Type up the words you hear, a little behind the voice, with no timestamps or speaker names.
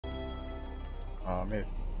If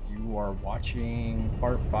you are watching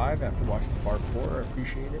part 5 after watching part 4, I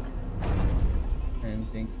appreciate it. And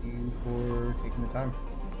thank you for taking the time.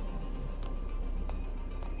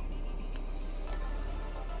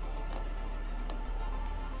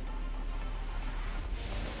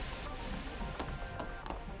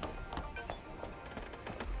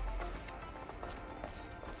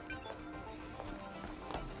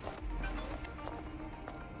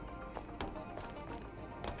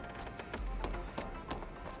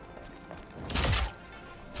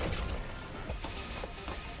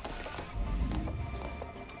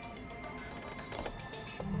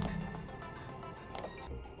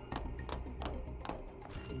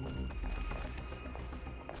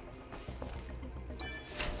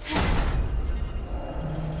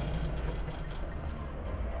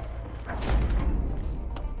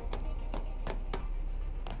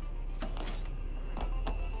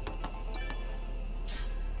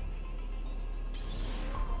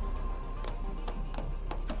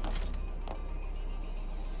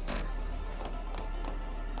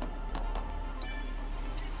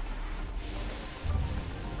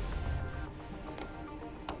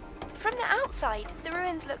 From the outside, the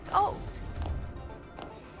ruins looked old.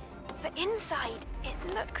 But inside,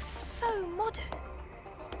 it looks so modern.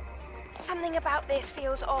 Something about this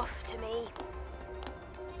feels off to me.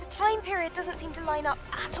 The time period doesn't seem to line up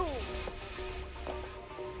at all.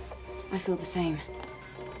 I feel the same.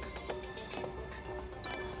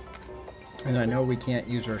 And I know we can't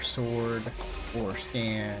use our sword or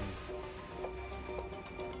scan.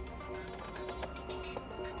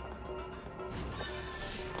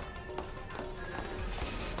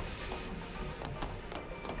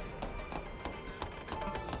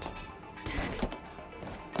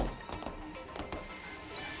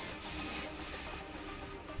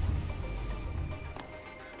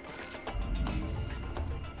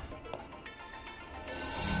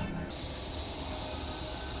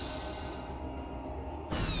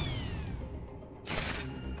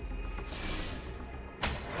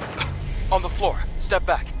 On the floor. Step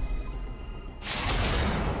back.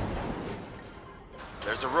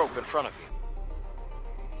 There's a rope in front of you.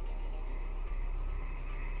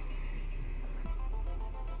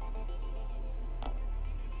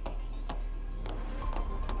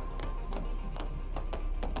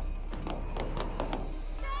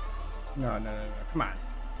 No, come on.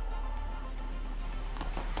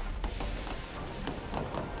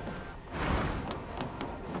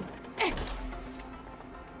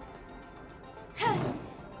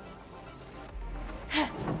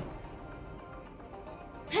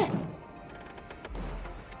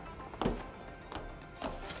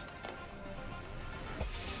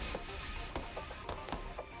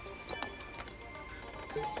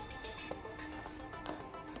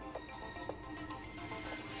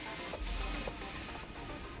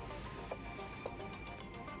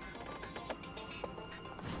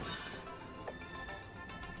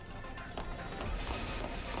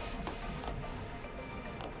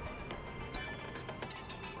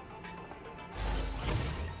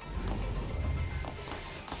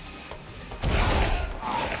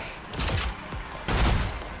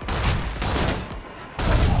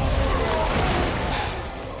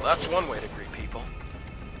 That's one way to greet people.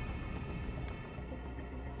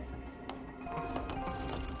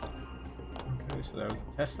 Okay, so that was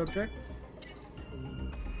a test subject.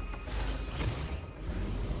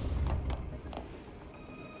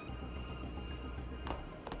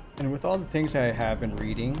 And with all the things I have been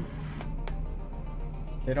reading,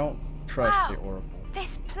 they don't trust the Oracle.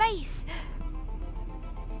 This place!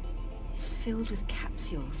 It's filled with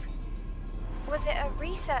capsules. Was it a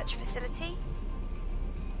research facility?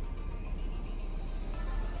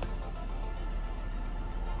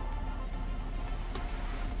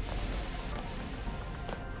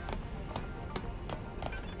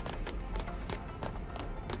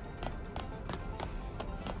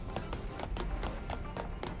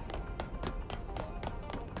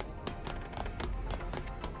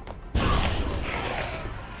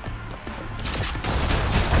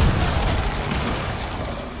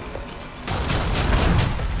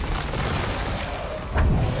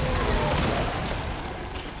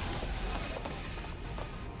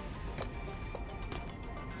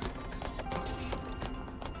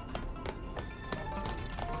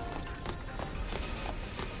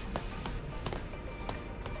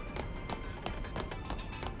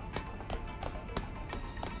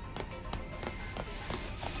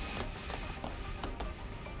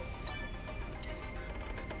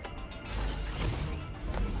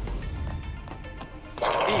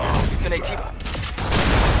 It's an AT bomb.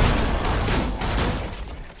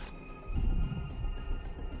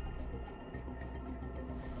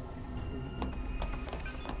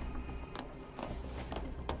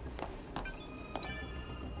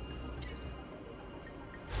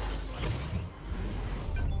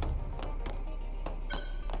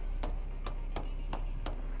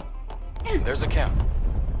 There's a count.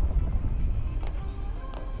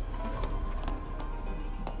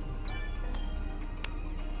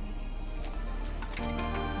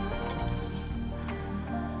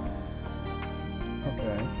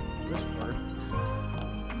 Okay, this worked.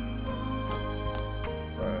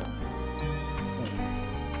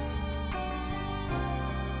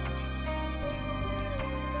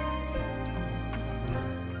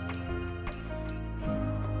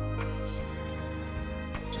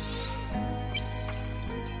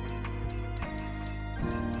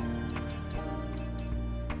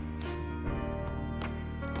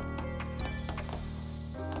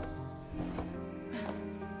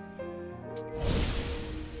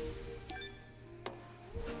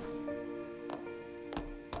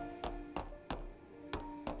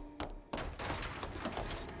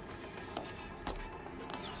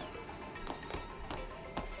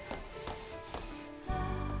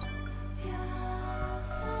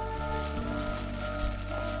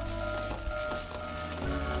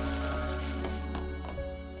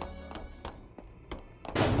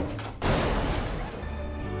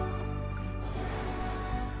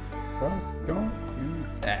 But don't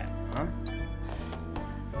do that, huh?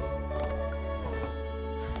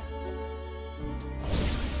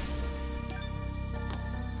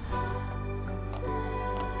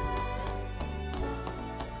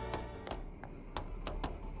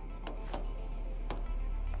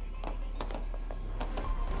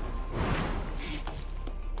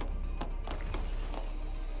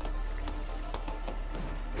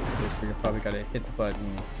 We probably gotta hit the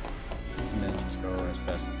button and then just go as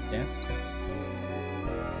fast as you can.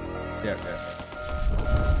 Yeah, okay.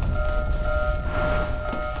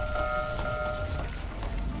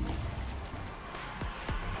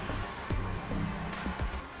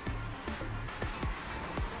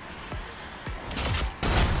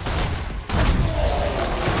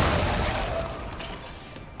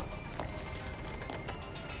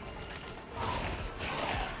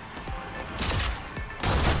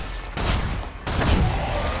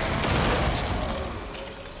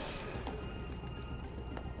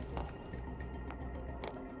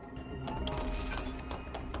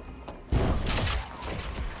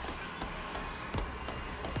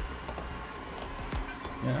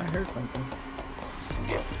 Yeah, I heard something.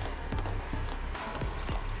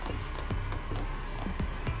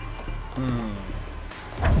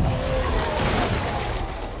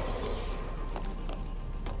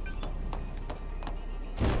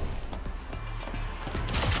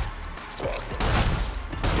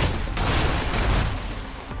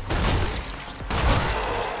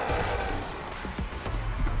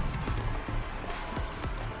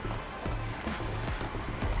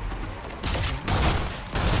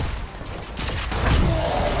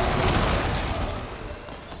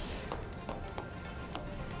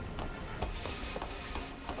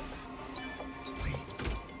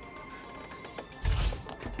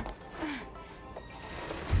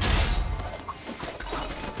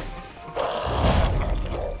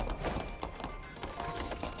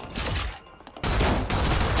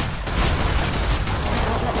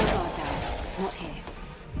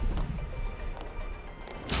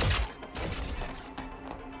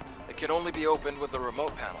 Can only be opened with the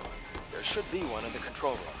remote panel. There should be one in the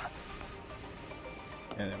control room.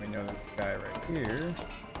 And then we know this guy right here.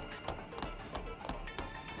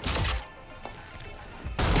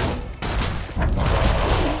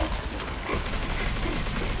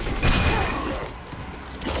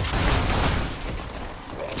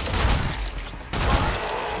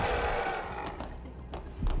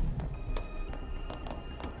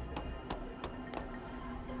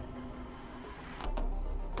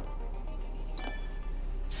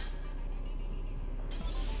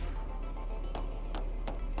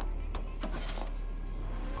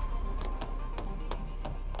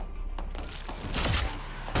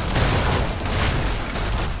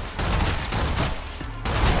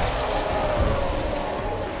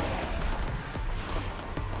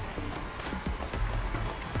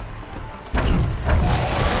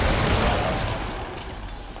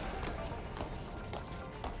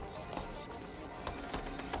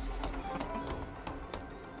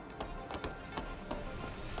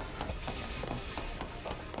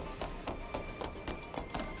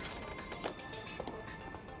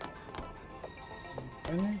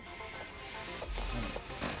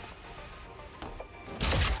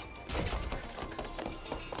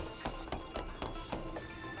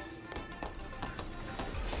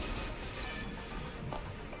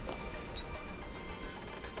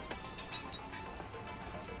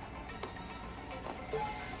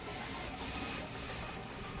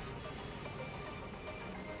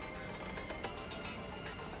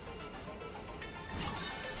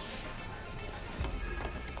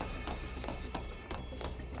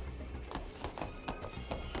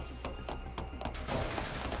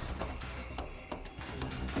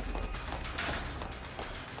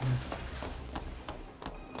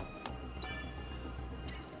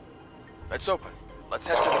 It's open. Let's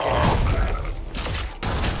head to the gate.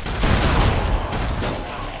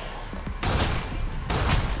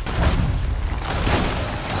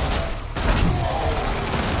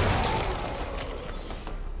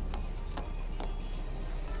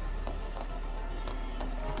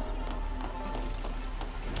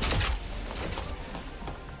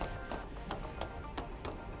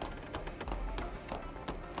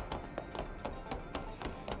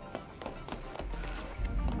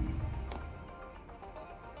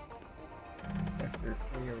 Sector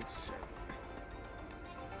 307.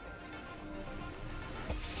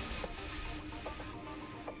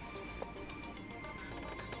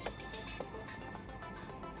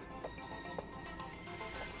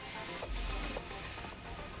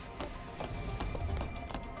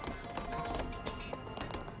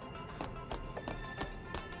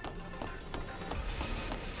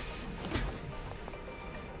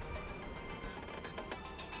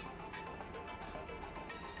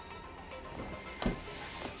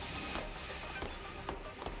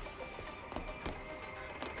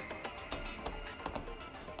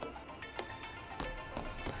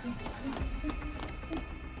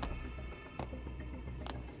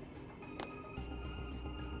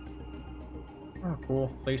 Oh,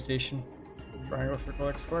 cool. PlayStation. Triangle, circle,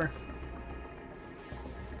 X, square.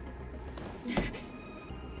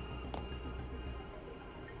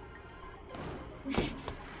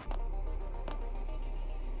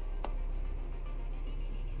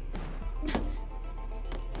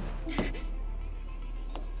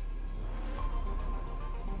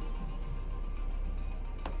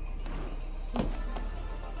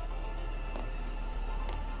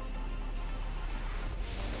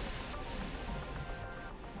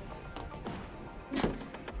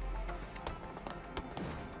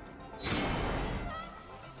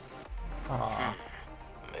 Ah,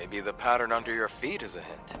 Maybe the pattern under your feet is a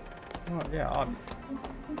hint. well, yeah, obvious.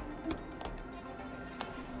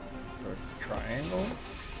 So it's triangle.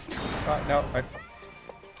 No,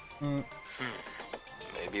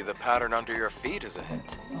 Maybe the pattern under your feet is a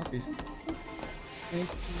hint. obviously. Thank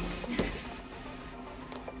you.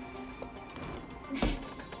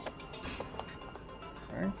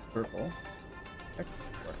 Alright, circle. X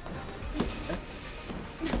square. X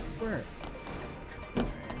square.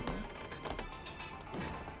 Triangle.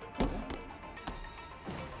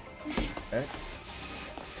 X.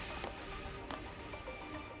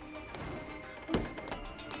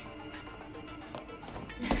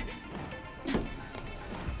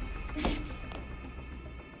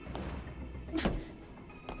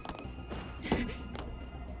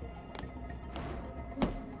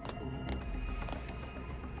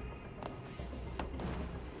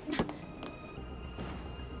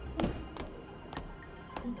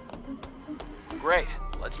 Great.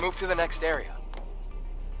 Let's move to the next area.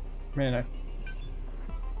 Man, I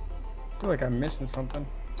feel like I'm missing something.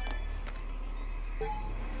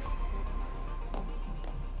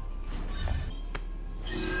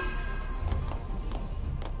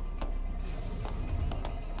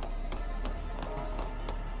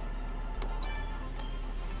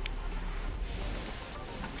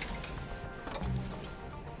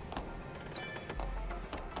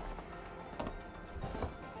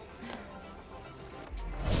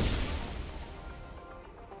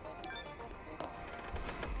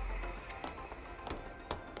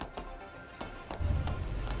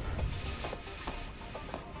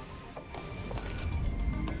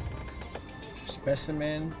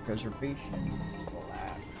 Specimen Preservation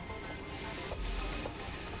Lab.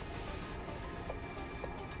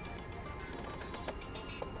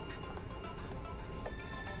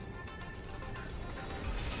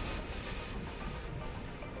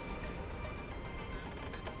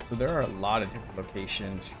 So there are a lot of different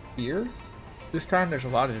locations here. This time there's a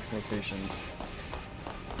lot of different locations.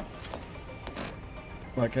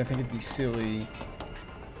 Like, I think it'd be silly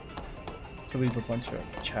to leave a bunch of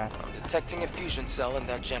chat. I'm detecting a fusion cell in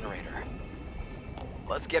that generator.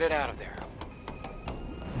 Let's get it out of there.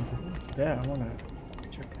 Yeah, I wanna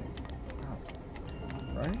check it out.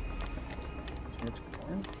 Right? So much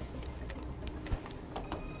corn.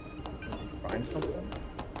 Find something.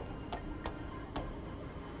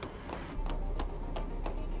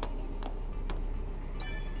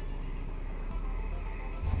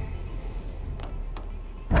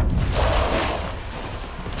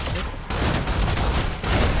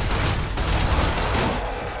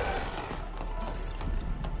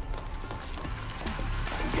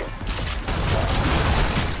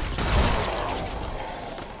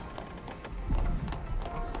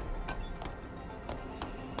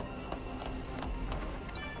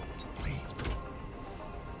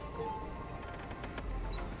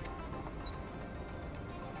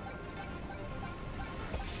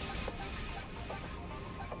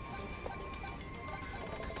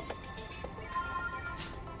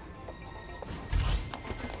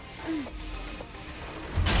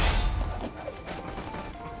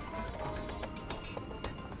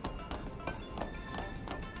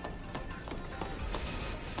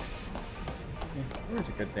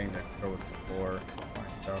 good thing to go explore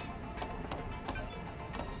myself.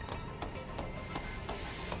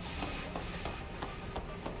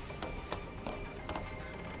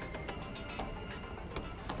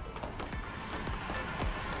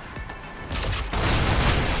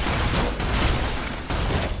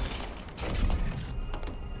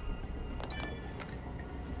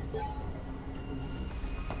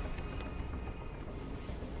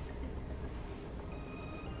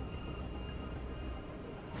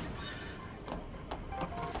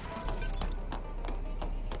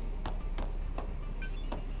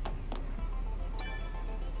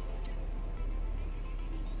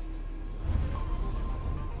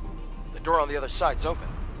 The door on the other side's open.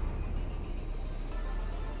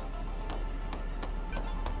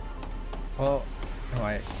 Well, am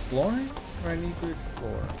I exploring? Or do I need to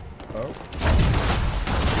explore? Oh.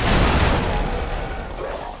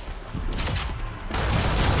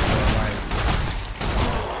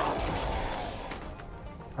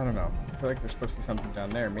 I don't know. I feel like there's supposed to be something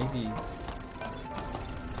down there. Maybe I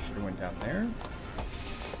should have went down there.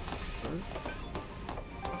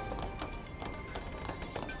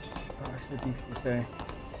 Oh, that's so deep to say.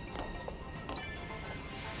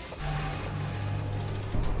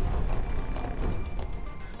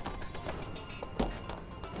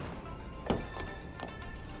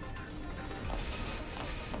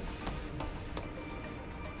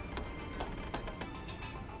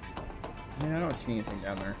 I don't see anything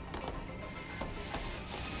down there.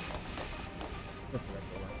 Look for that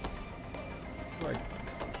door. Like,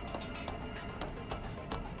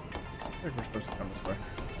 I think we're supposed to come this way.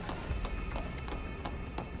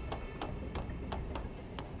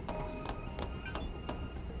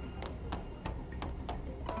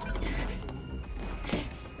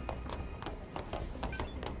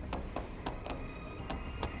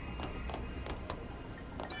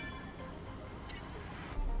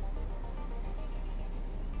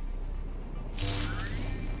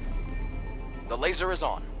 The laser is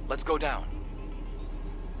on. Let's go down.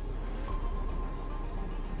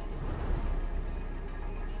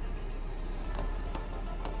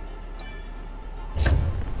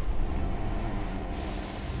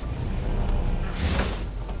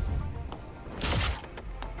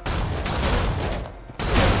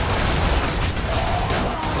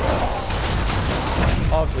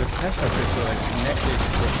 Oh, so the test subjects are like connected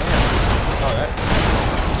to the camera. Oh, that.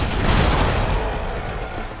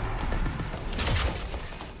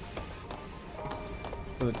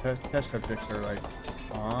 So the test subjects are like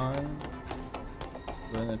on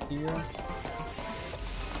the TIA.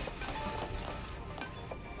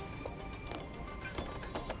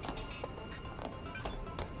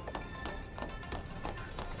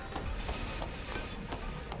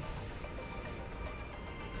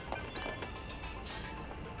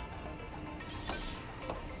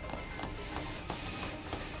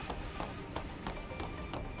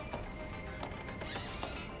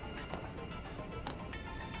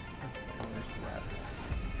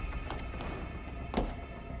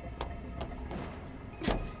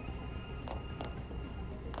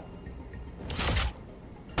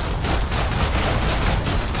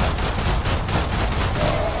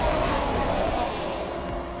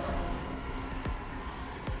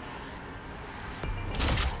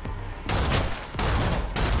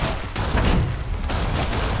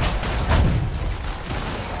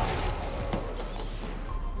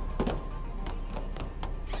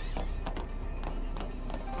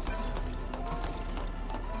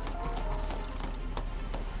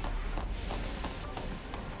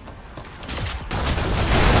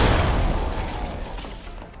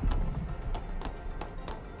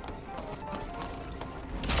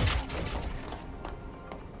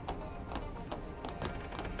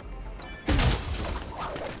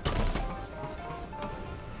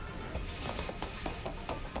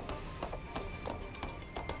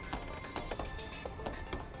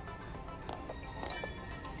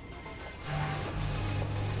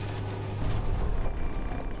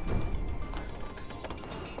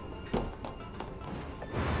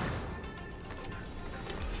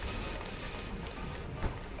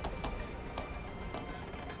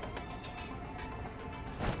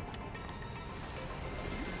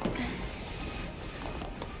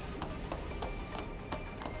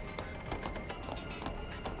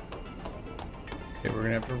 Okay, we're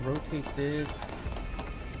gonna have to rotate this.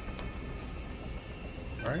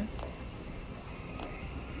 Alright.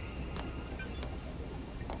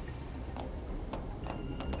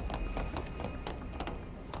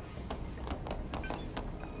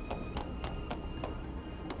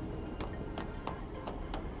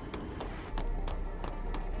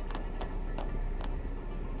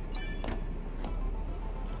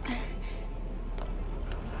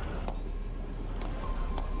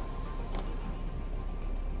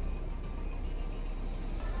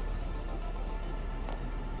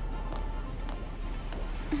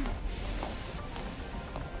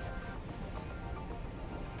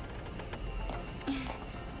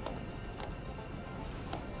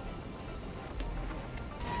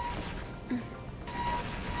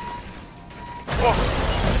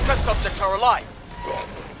 subjects are alive.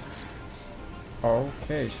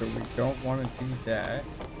 Okay, so we don't want to do that.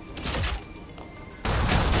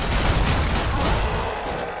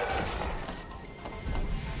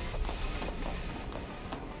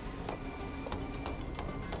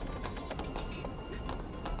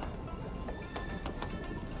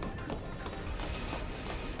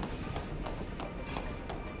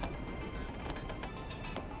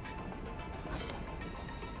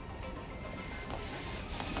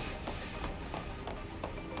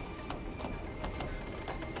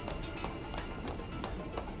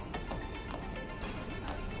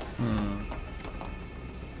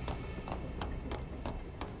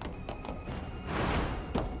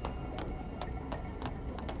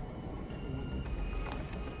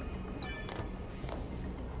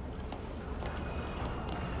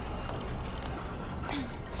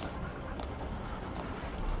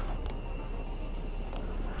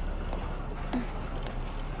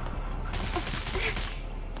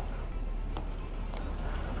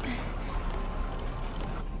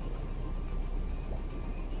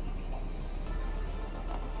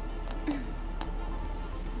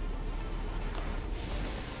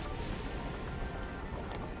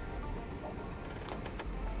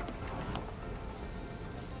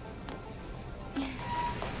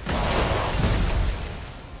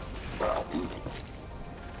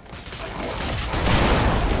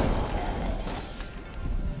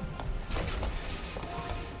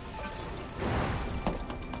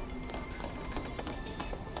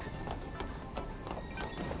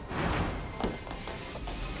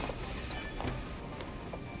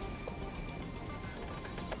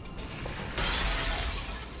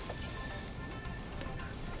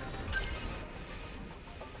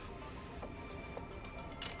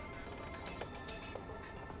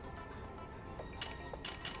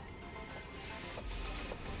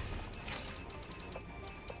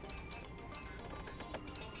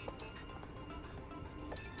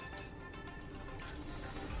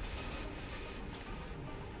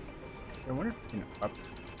 I wonder if we can up.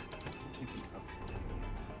 You can up.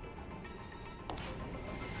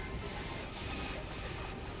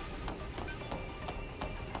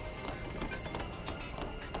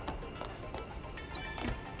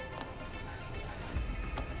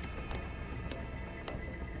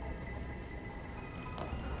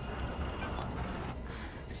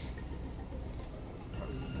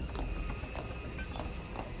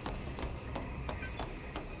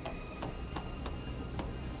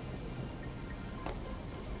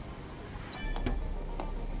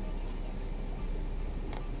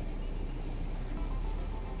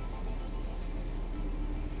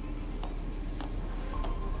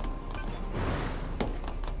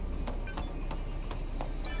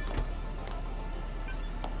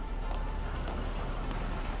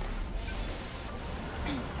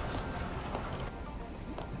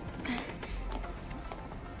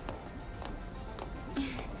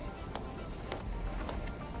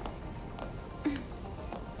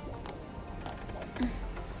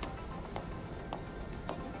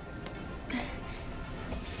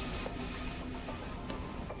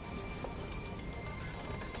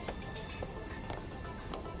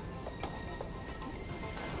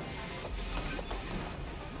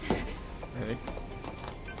 Really?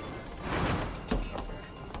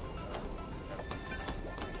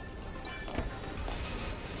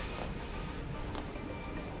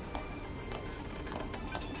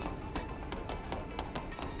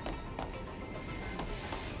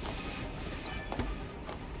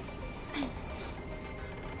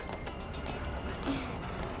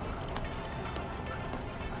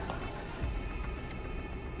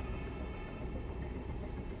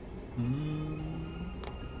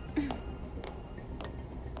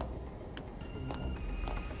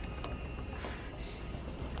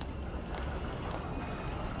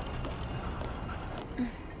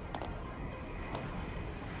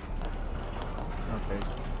 Okay,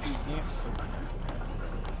 so can't open that.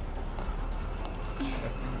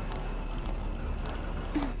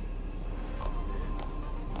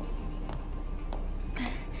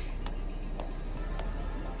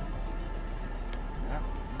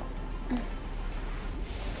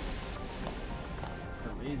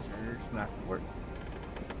 The laser's not working.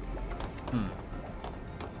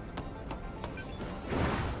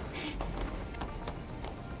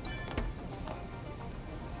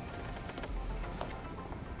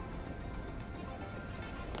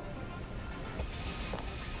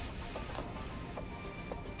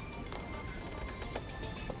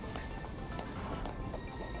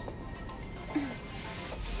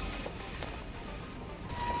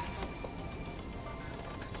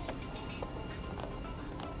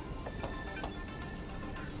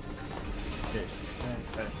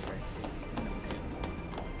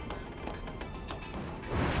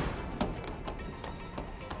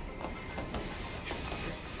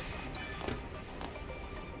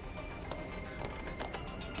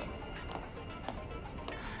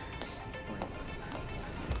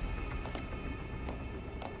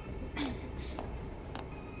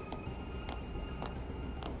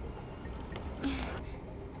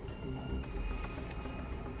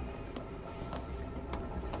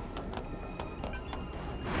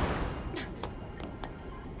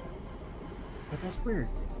 That's weird.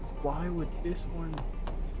 Why would this one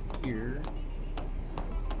here?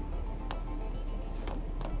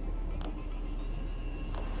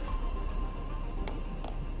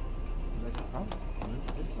 Like, oh,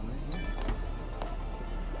 this one right here.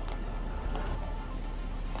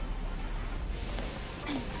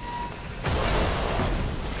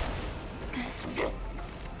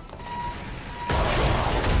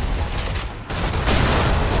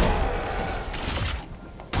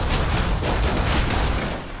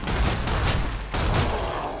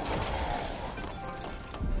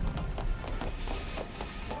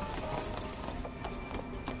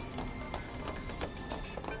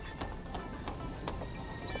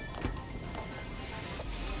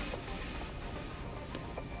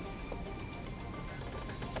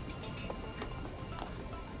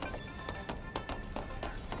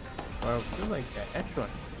 Well, I feel like that extra one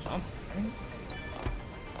or something, right?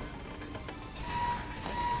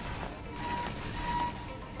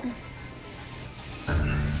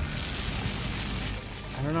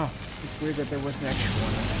 I don't know. It's weird that there was an extra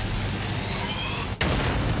one.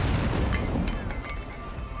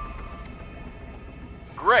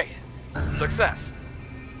 Great! Success!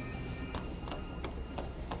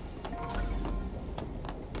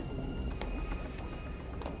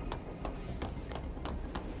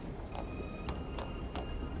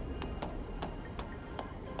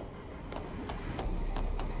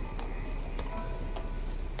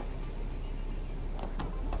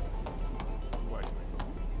 What?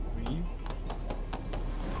 Leave?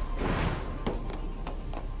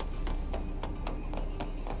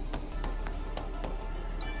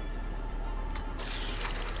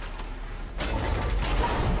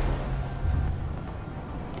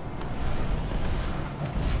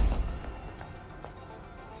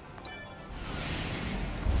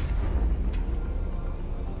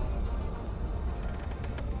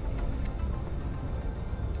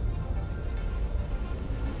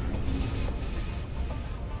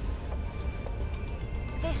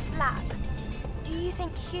 This lab. Do you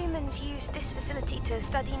think humans use this facility to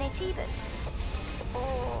study Nativas?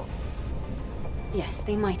 Or... Yes,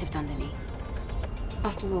 they might have done, Lily.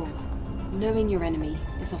 After all, knowing your enemy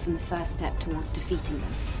is often the first step towards defeating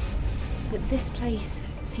them. But this place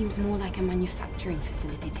seems more like a manufacturing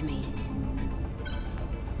facility to me.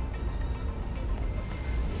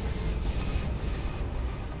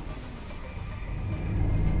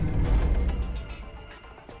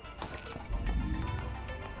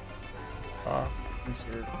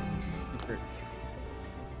 Reserve secret.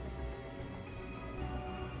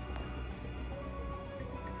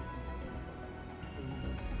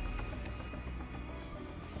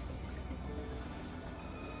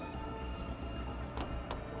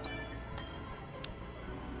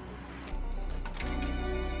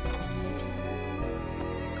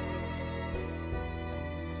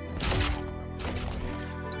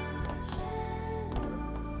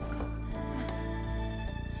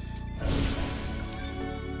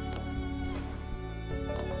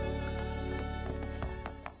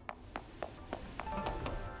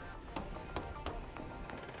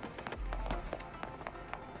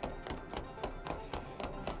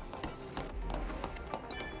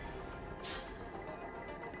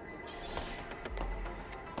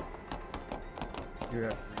 You're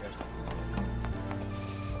up, yes.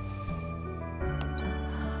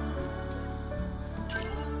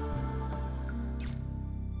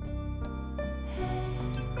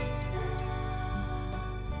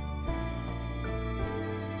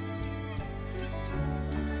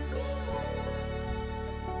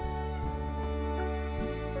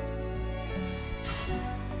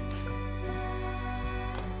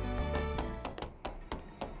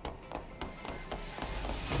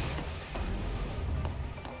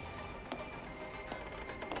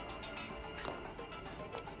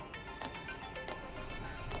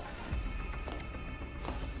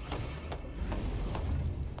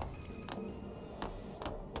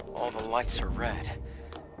 All the lights are red.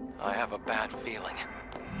 I have a bad feeling.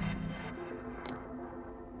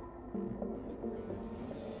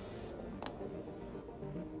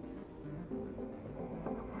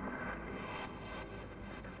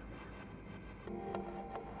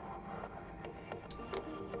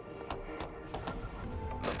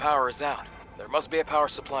 The power is out. There must be a power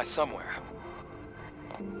supply somewhere.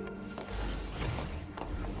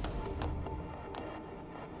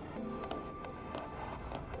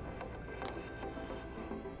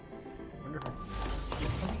 Wonderful.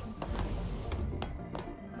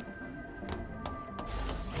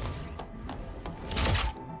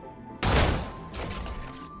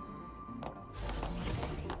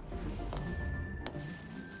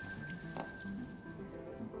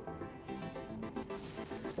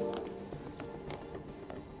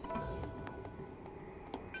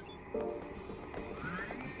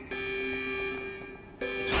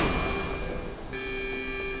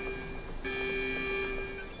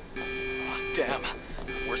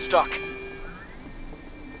 stuck.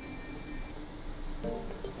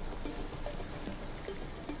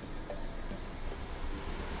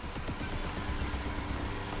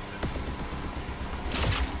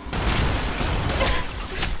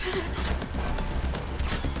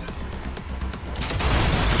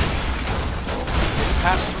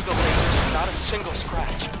 Passed through the laser, not a single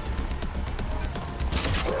scratch.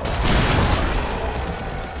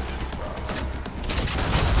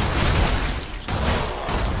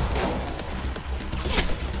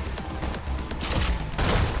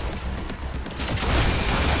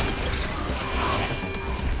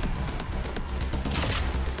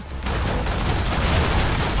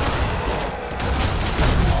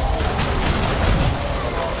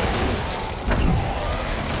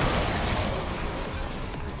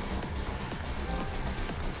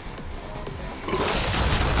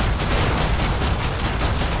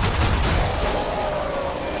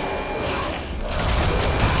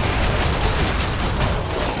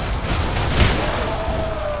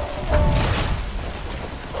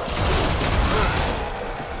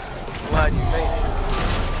 Glad you made it.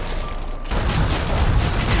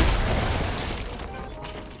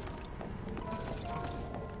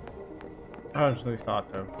 I honestly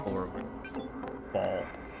thought the floor would fall.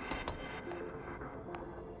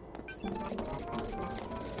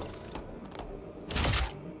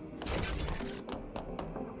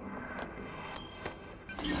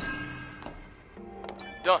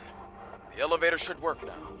 Done. The elevator should work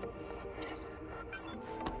now.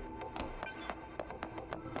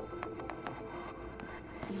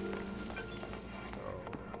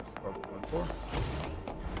 Start with 1-4.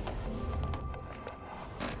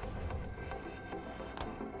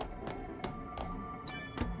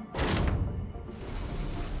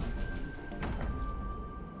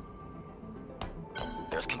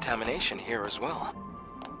 There's contamination here as well.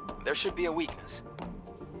 There should be a weakness.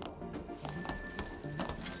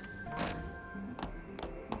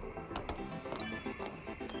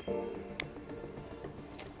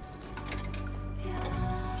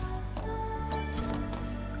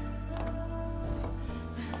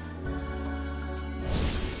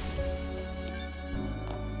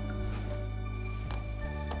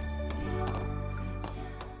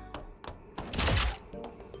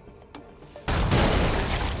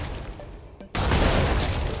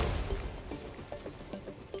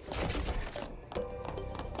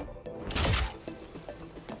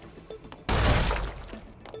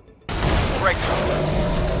 Breakthrough.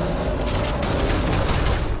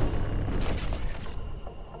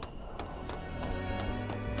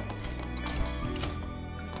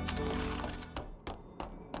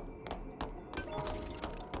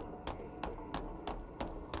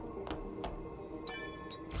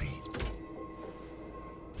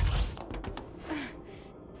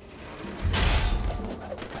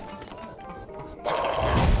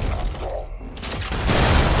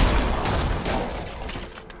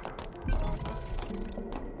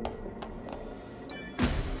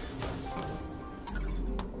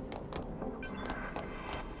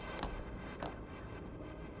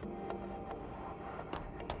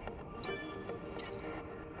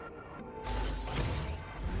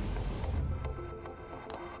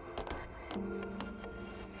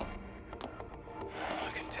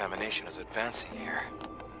 Contamination is advancing here.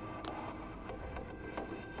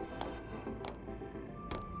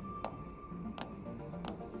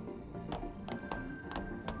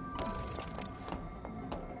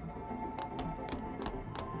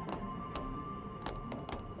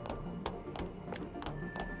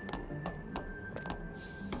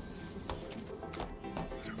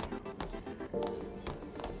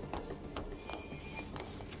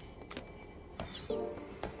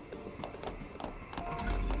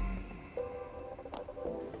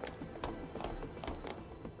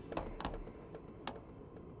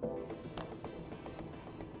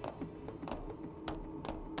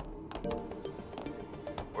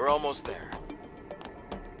 We're almost there.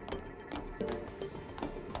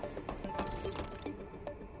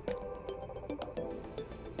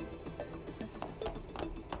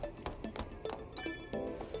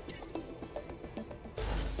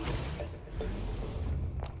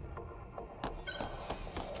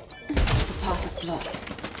 The path is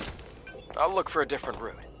blocked. I'll look for a different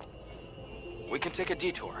route. We can take a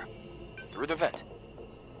detour through the vent.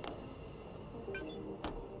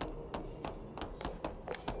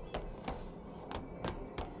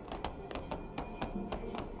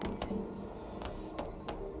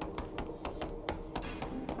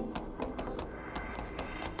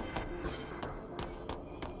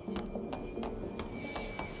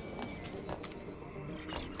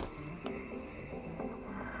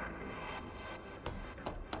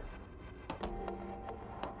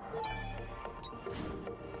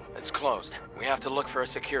 closed. We have to look for a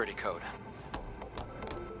security code.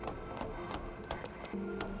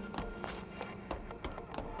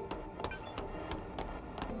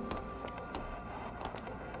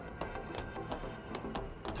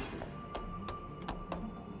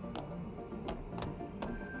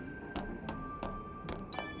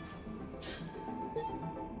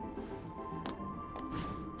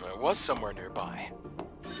 It was somewhere nearby.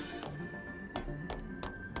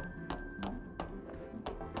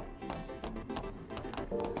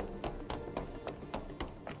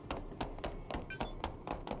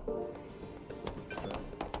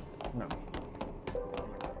 No.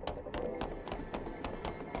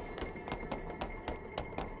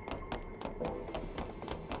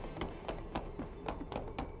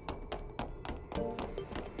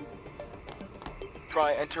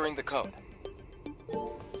 Try entering the code.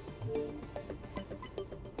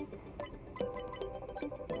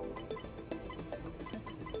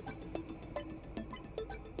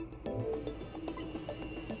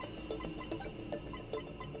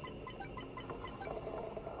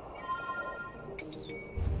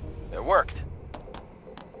 It worked.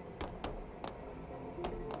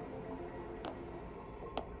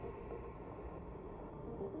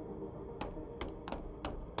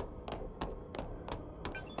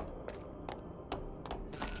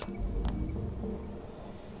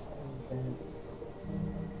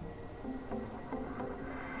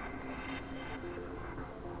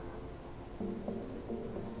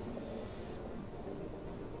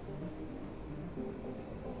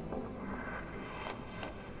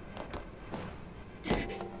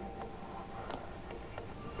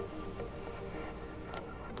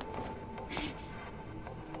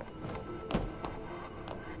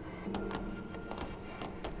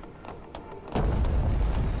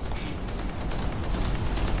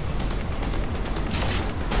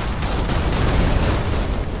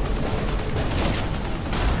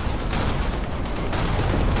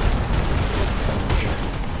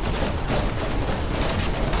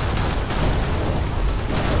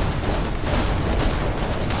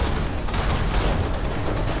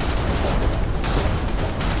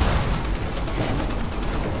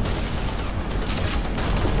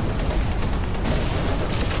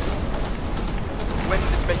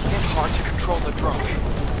 Control the drone.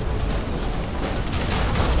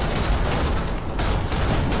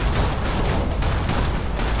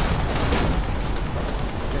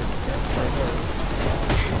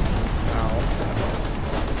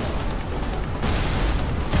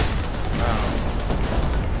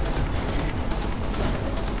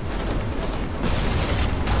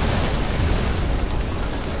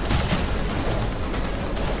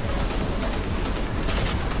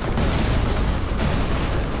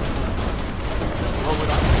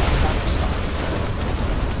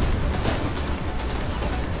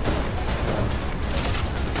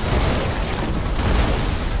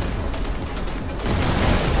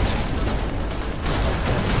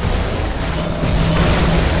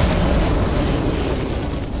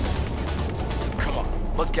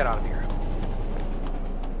 Let's get out of here.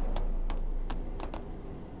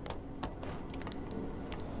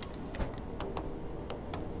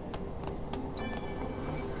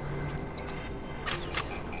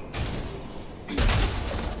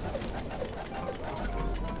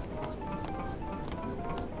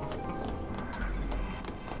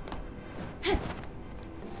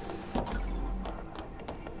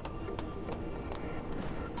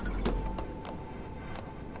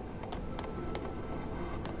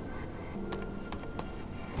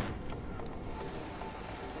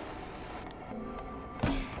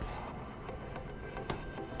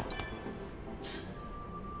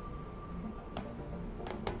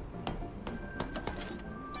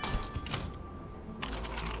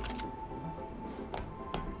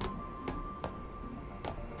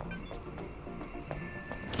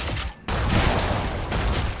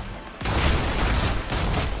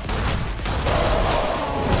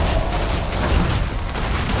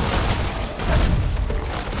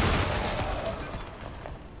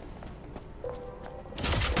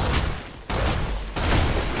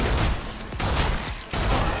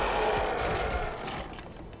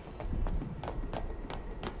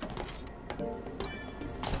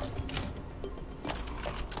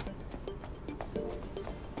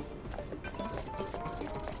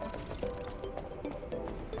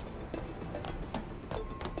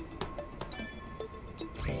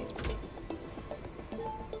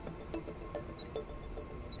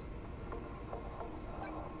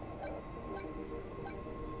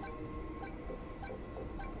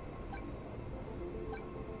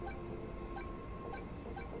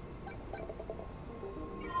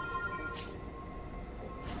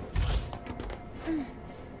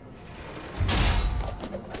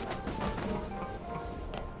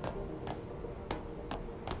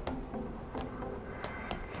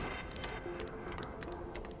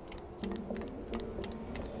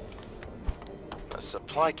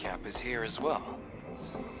 supply camp is here as well.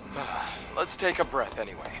 Let's take a breath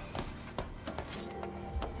anyway.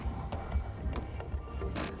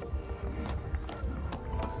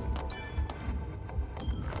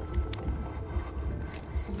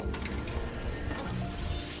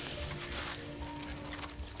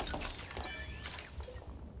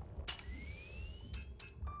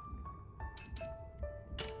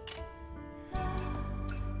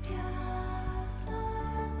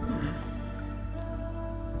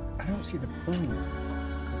 I don't see the point.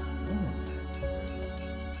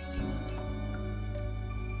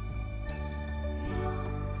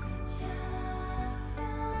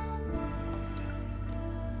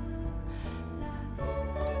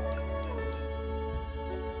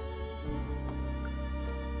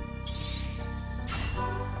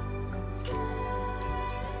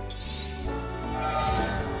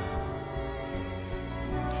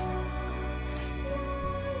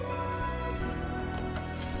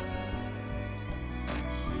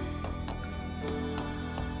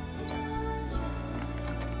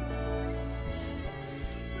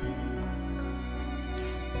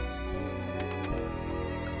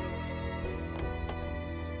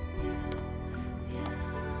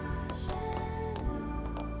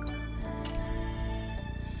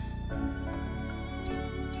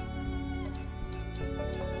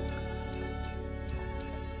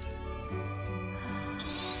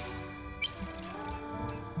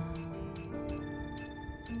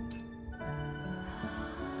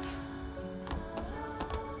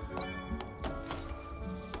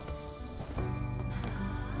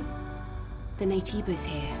 The Naytibas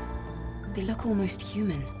here. They look almost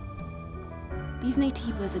human. These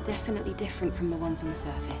Naytibas are definitely different from the ones on the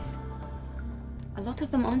surface. A lot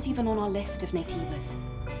of them aren't even on our list of Naytibas.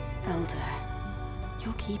 Elder,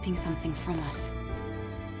 you're keeping something from us.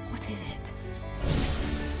 What is it?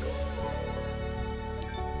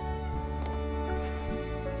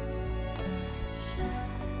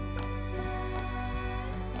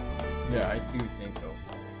 Yeah, I do think so.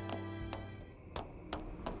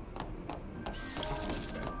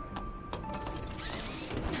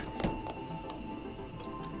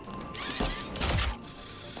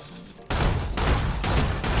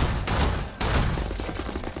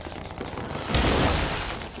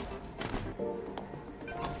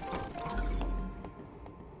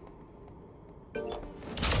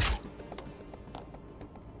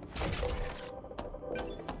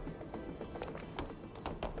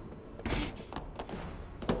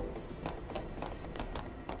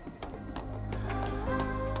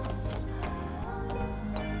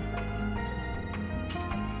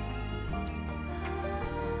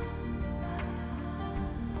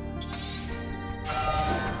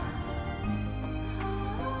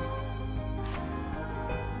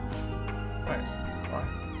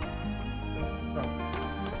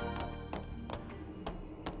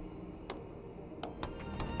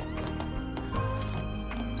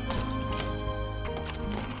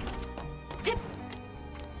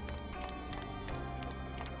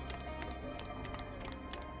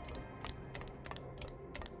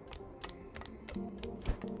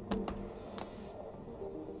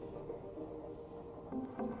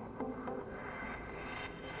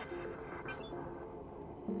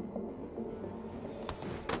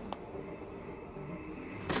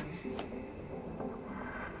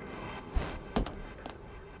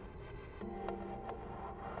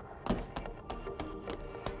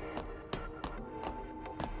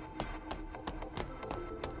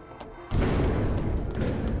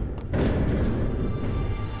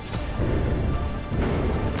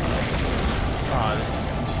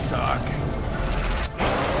 Suck.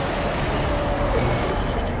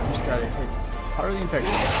 Just gotta take part of the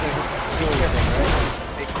infection.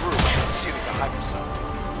 It grew, consuming the hypersome.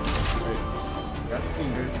 That's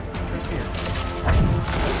fingers. Right here.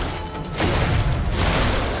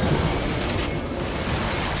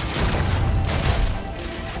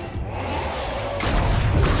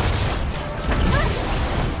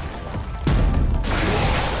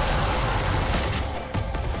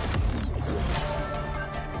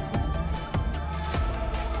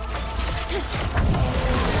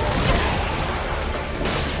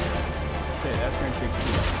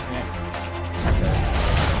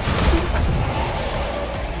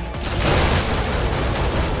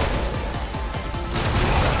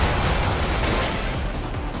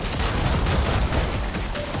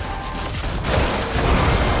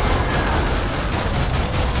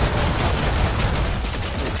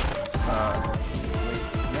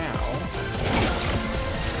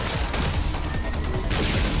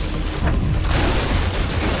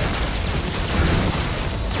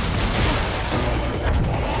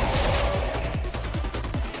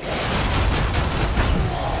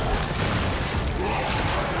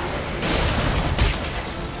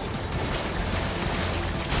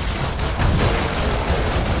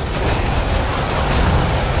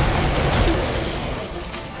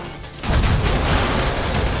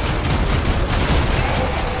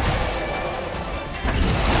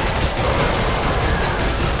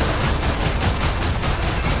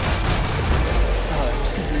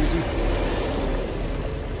 easy.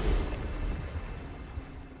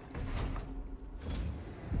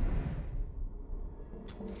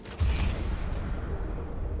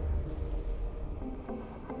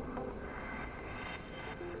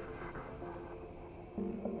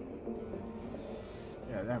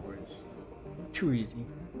 Yeah, that was too easy.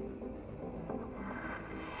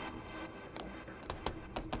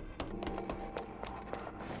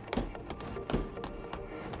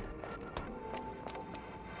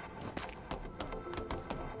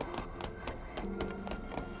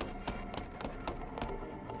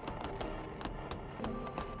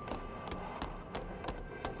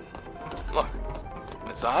 Look,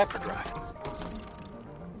 it's a hyperdrive.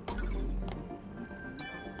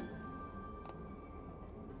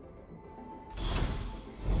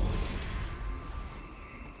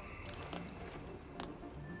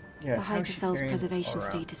 Yeah, The how's she hypercell's carrying preservation this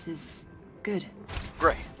around? status is good.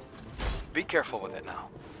 Great. Be careful with it now.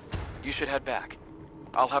 You should head back.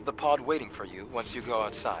 I'll have the pod waiting for you once you go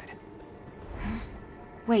outside.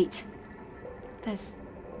 Wait. There's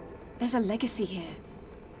a legacy here.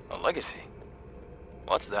 A legacy?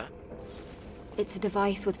 What's that? It's a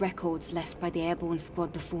device with records left by the airborne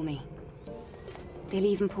squad before me. They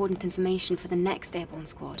leave important information for the next airborne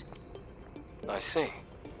squad. I see.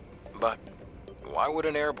 But why would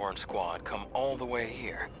an airborne squad come all the way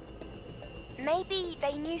here? Maybe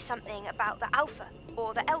they knew something about the Alpha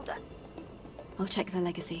or the Elder. I'll check the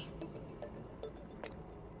legacy.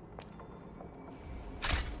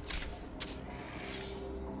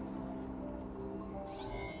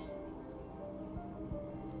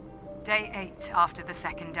 Day 8 after the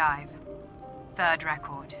second dive. Third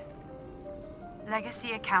record.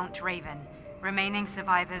 Legacy account Raven. Remaining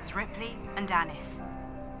survivors Ripley and Anis.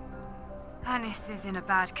 Anis is in a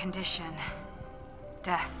bad condition.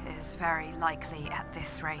 Death is very likely at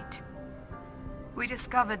this rate. We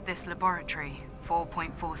discovered this laboratory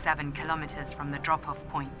 4.47 kilometers from the drop-off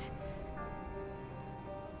point.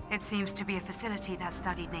 It seems to be a facility that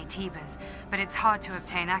studied Naytibas, but it's hard to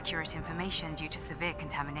obtain accurate information due to severe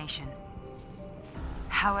contamination.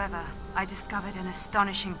 However, I discovered an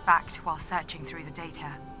astonishing fact while searching through the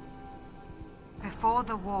data. Before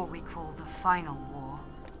the war we call the Final War,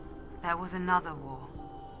 there was another war.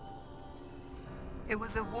 It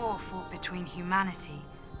was a war fought between humanity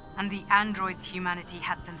and the androids humanity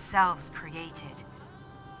had themselves created,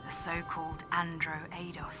 the so-called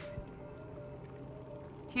Andro-Eidos.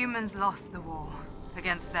 Humans lost the war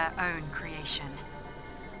against their own creation.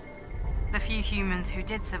 The few humans who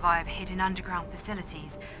did survive hid in underground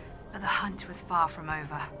facilities, but the hunt was far from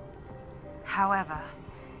over. However,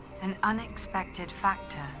 an unexpected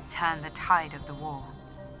factor turned the tide of the war.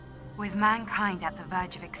 With mankind at the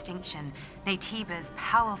verge of extinction, Naytibas,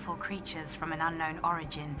 powerful creatures from an unknown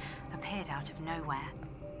origin, appeared out of nowhere.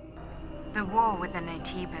 The war with the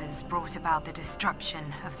Naytibas brought about the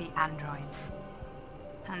destruction of the androids.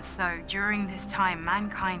 And so, during this time,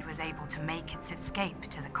 mankind was able to make its escape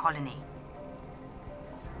to the colony.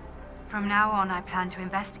 From now on, I plan to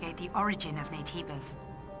investigate the origin of Naytibas.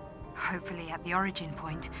 Hopefully, at the origin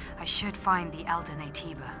point, I should find the Elder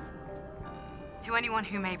Naytiba. To anyone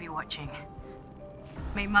who may be watching,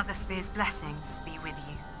 may Mother Sphere's blessings be with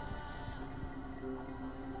you.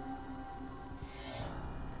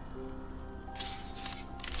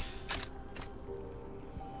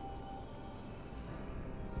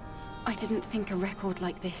 I didn't think a record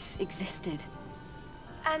like this existed.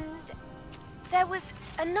 And there was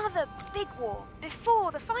another big war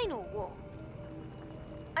before the Final War.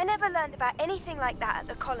 I never learned about anything like that at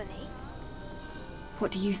the colony.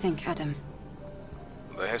 What do you think, Adam?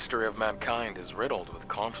 The history of mankind is riddled with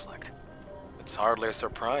conflict. It's hardly a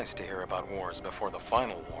surprise to hear about wars before the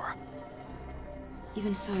Final War.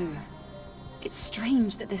 Even so, it's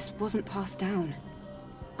strange that this wasn't passed down.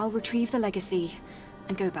 I'll retrieve the legacy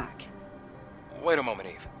and go back. Wait a moment,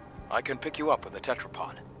 Eve. I can pick you up with the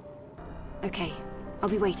tetrapod. Okay, I'll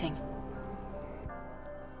be waiting.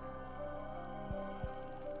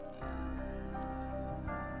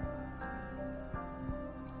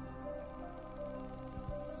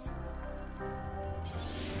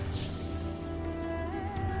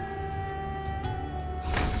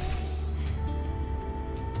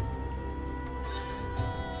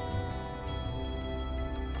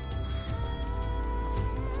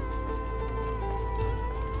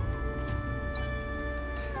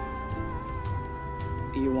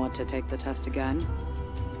 You want to take the test again?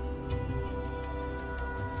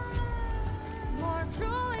 More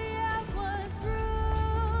truly I was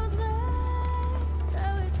ruthless,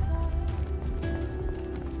 though it's hard.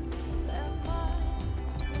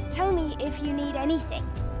 Tell me if you need anything.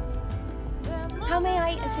 How may I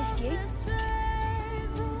assist you?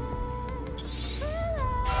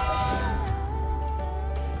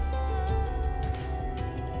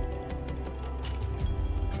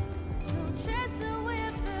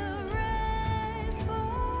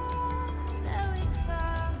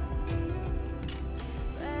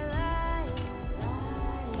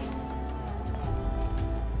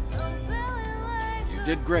 You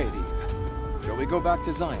did great, Eve. Shall we go back to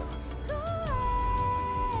Xion?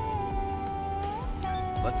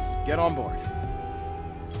 Let's get on board.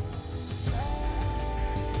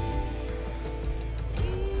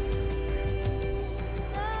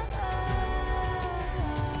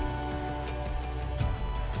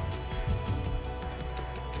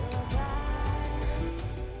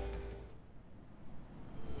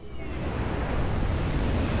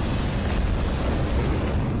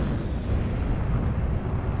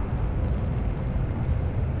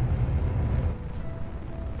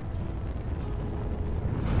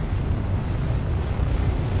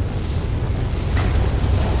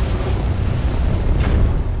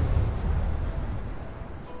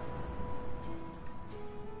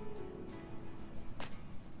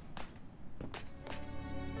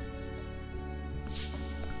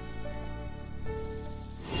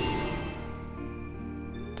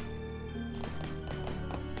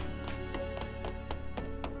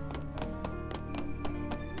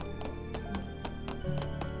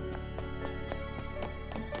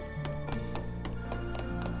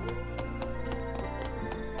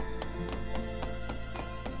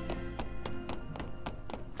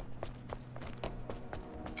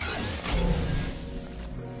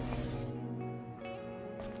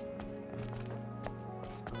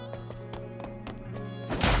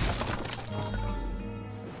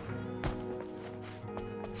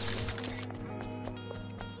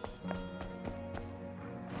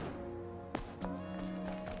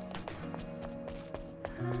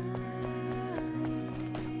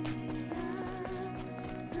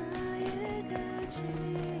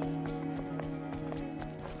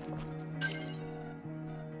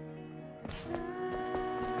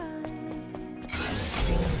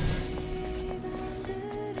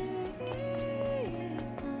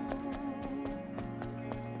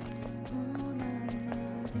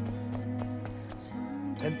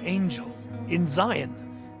 An angel in Xion.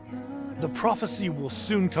 The prophecy will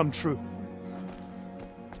soon come true.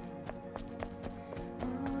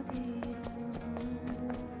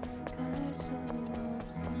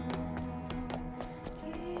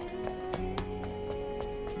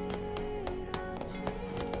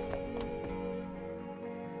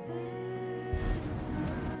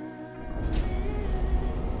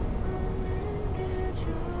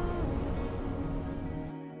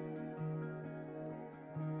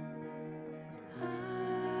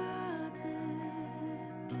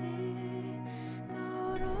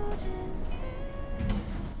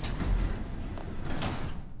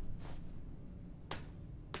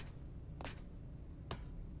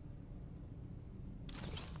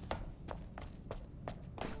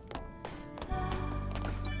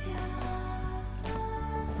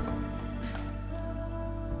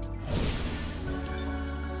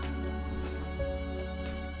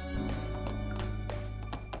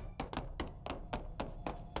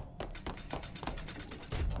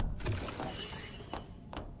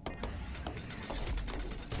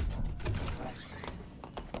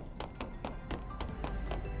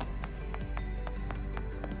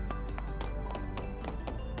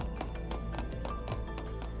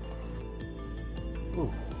 Oh,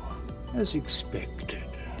 as expected.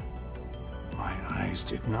 My eyes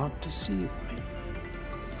did not deceive me.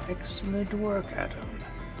 Excellent work, Adam.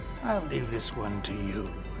 I'll leave this one to you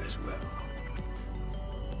as well.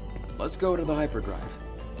 Let's go to the hyperdrive.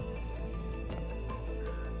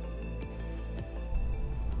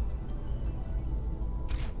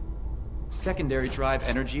 Secondary drive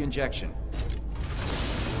energy injection.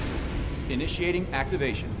 Initiating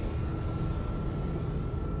activation.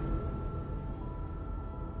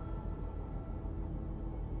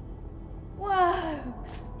 Whoa!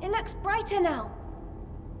 It looks brighter now.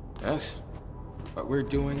 Yes. What we're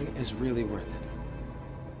doing is really worth it.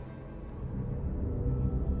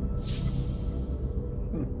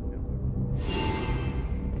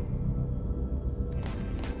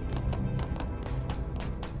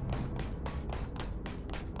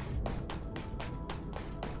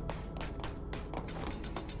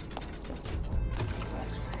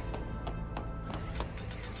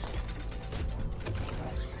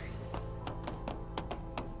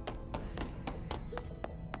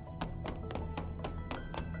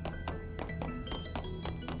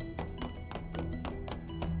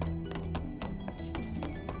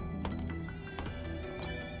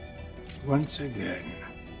 Once again,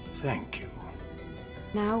 thank you.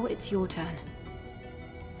 Now it's your turn.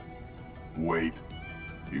 Wait.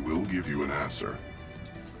 He will give you an answer.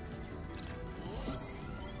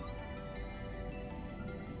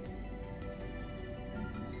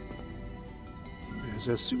 There's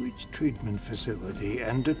a sewage treatment facility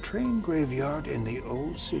and a train graveyard in the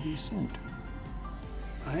old city center.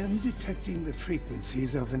 I am detecting the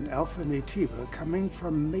frequencies of an Alpha Nativa coming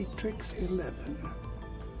from Matrix 11.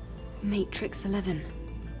 Matrix 11.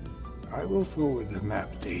 I will forward the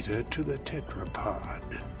map data to the tetrapod.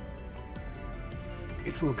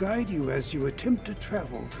 It will guide you as you attempt to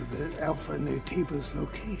travel to the Alpha Nativa's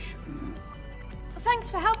location. Thanks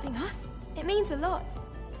for helping us. It means a lot.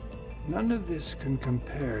 None of this can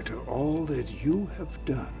compare to all that you have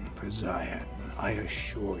done for Xion, I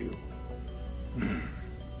assure you.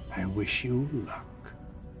 I wish you luck.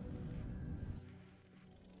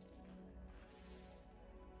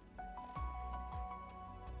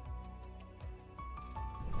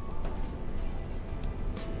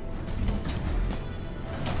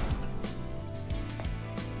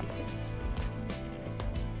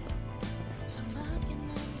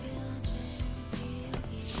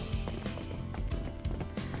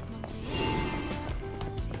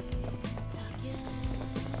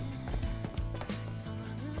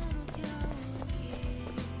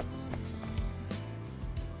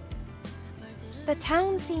 The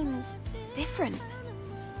town seems different.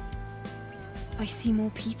 I see more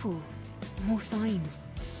people, more signs.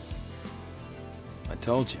 I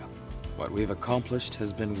told you, what we've accomplished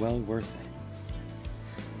has been well worth it.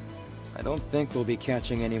 I don't think we'll be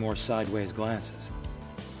catching any more sideways glances.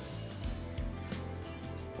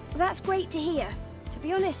 That's great to hear. To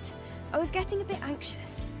be honest, I was getting a bit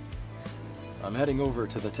anxious. I'm heading over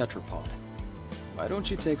to the tetrapod. Why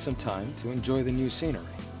don't you take some time to enjoy the new scenery?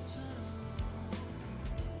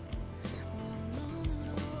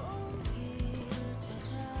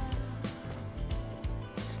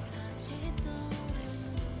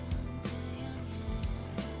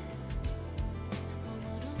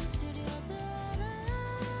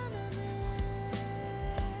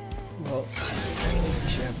 Well, we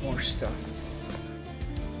should have more stuff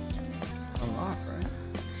unlocked, right?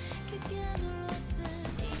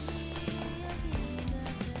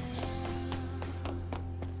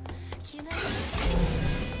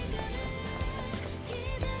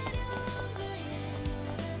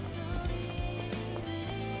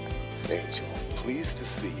 Angel, pleased to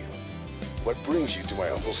see you. What brings you to my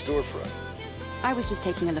uncle's storefront? I was just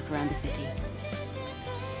taking a look around the city.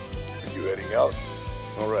 Are you heading out?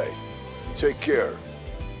 All right. You take care.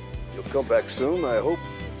 You'll come back soon, I hope?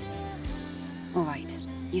 All right.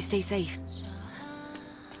 You stay safe.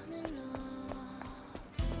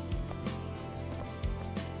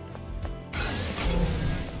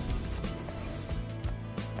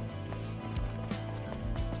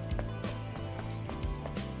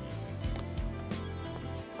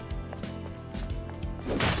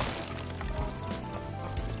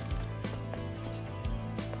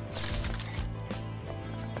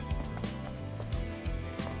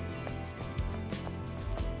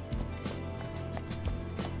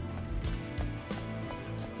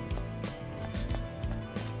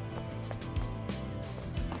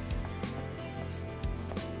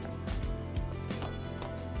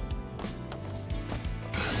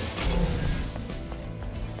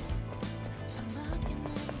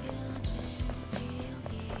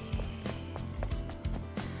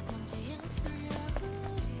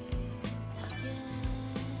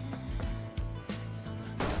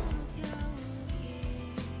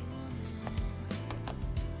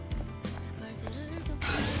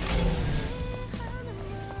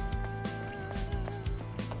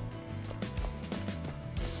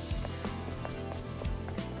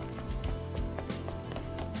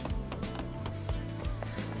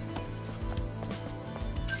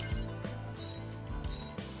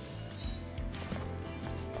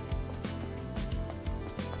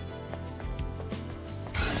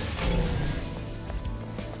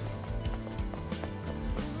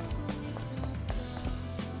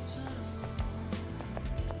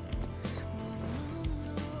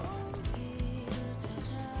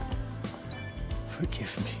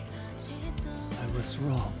 Forgive me. I was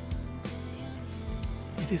wrong.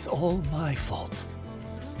 It is all my fault.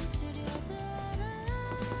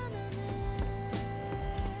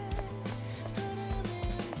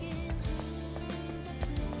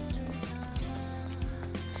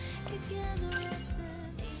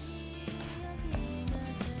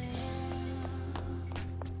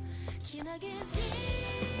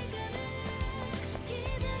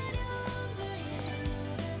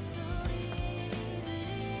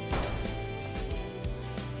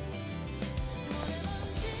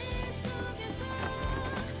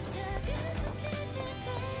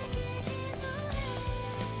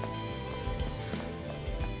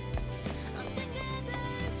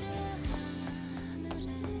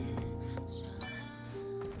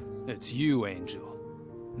 It's you, Angel.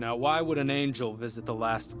 Now, why would an angel visit the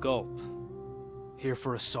last gulp? Here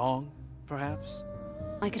for a song, perhaps?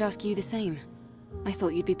 I could ask you the same. I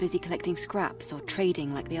thought you'd be busy collecting scraps or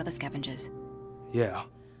trading like the other scavengers. Yeah.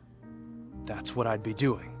 That's what I'd be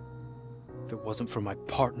doing. If it wasn't for my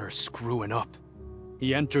partner screwing up.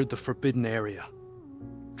 He entered the forbidden area,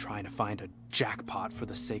 trying to find a jackpot for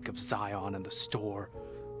the sake of Xion and the store,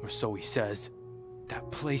 or so he says. That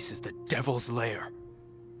place is the Devil's Lair.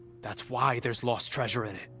 That's why there's lost treasure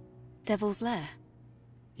in it. Devil's Lair?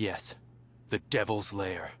 Yes, the Devil's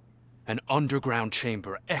Lair. An underground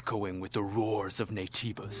chamber echoing with the roars of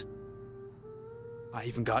Naytibas. I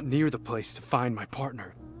even got near the place to find my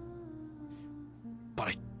partner. But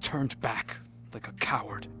I turned back like a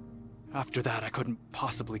coward. After that, I couldn't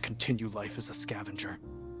possibly continue life as a scavenger.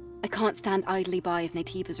 I can't stand idly by if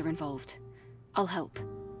Naytibas are involved. I'll help.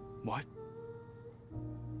 What?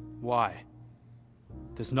 Why?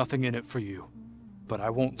 There's nothing in it for you, but I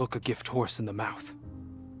won't look a gift horse in the mouth.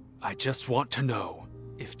 I just want to know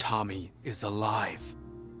if Tommy is alive.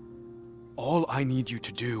 All I need you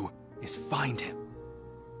to do is find him.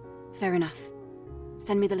 Fair enough.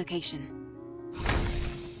 Send me the location.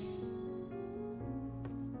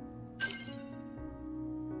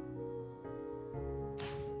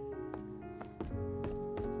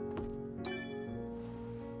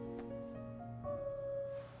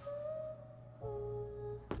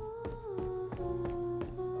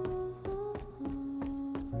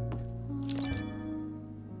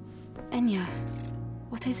 Enya,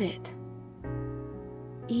 what is it?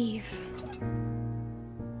 Eve.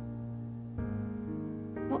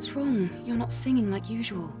 What's wrong? You're not singing like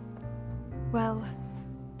usual. Well,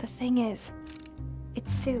 the thing is,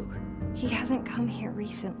 it's Sue. He hasn't come here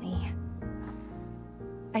recently.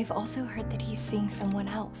 I've also heard that he's seeing someone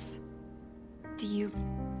else. Do you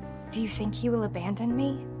think he will abandon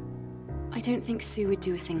me? I don't think Sue would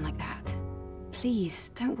do a thing like that. Please,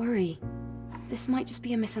 don't worry. This might just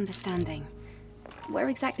be a misunderstanding. Where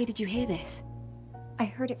exactly did you hear this? I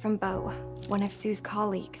heard it from Beau, one of Sue's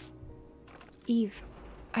colleagues. Eve,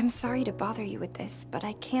 I'm sorry to bother you with this, but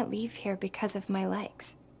I can't leave here because of my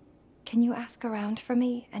legs. Can you ask around for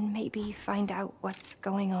me and maybe find out what's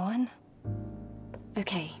going on?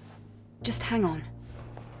 Okay, just hang on.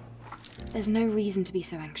 There's no reason to be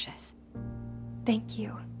so anxious. Thank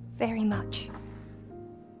you very much.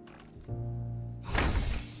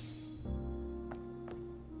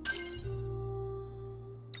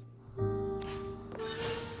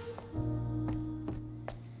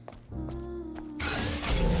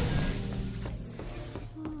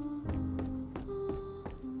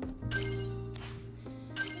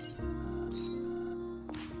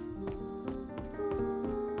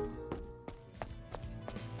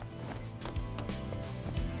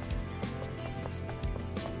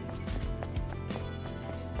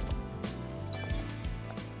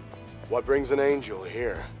 What brings an angel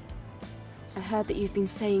here? I heard that you've been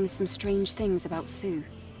saying some strange things about Sue.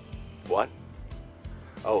 What?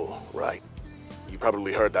 Oh, right. You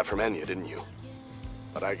probably heard that from Enya, didn't you?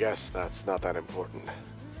 But I guess that's not that important.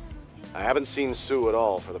 I haven't seen Sue at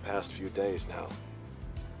all for the past few days now.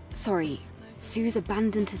 Sorry, Sue's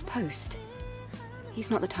abandoned his post.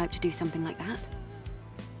 He's not the type to do something like that.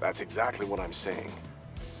 That's exactly what I'm saying.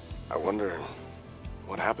 I wonder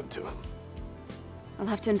what happened to him. I'll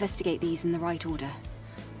have to investigate these in the right order.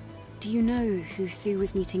 Do you know who Sue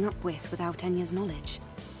was meeting up with without Enya's knowledge?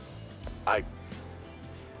 I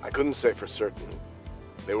couldn't say for certain.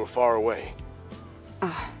 They were far away.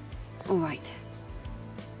 Ah, all right.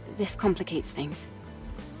 This complicates things.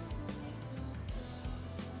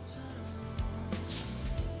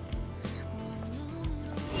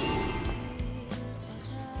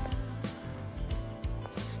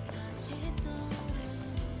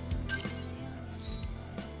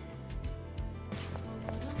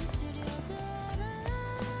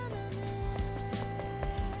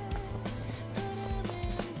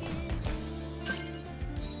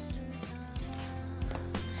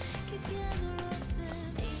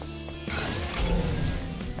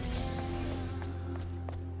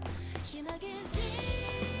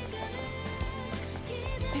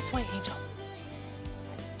 This way, Angel.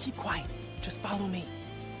 Keep quiet. Just follow me.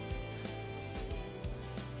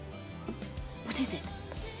 What is it?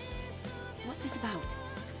 What's this about?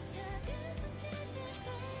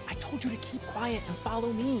 I told you to keep quiet and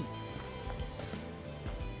follow me.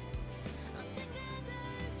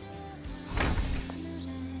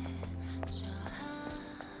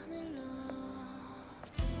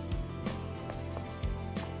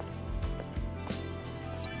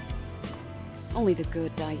 Only the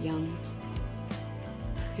good die young.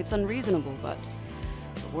 It's unreasonable, but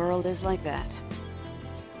world is like that.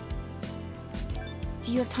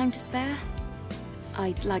 Do you have time to spare?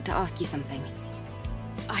 I'd like to ask you something.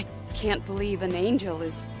 I can't believe an angel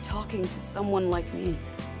is talking to someone like me.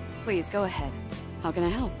 Please, go ahead. How can I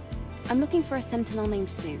help? I'm looking for a sentinel named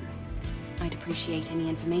Sue. I'd appreciate any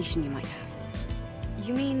information you might have.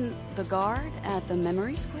 You mean the guard at the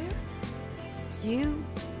Memory Square? You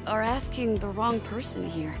are asking the wrong person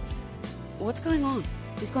here. What's going on?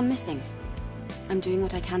 He's gone missing. I'm doing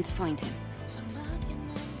what I can to find him.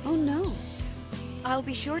 Oh no. I'll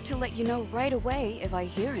be sure to let you know right away if I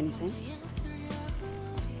hear anything.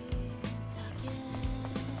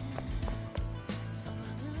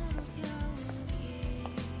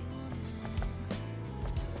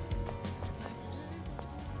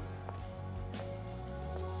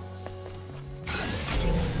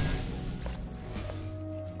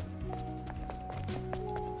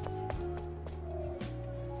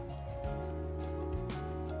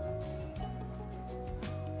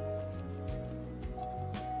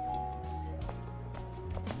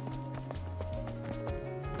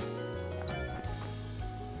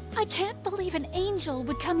 I can't believe an angel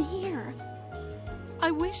would come here.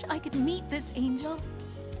 I wish I could meet this angel.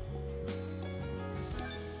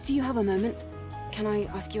 Do you have a moment? Can I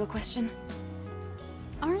ask you a question?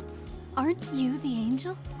 Aren't you the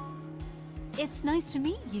angel? It's nice to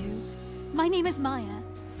meet you. My name is Maya,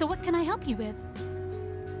 so what can I help you with?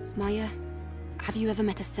 Maya, have you ever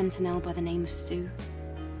met a sentinel by the name of Sue?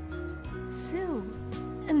 Sue?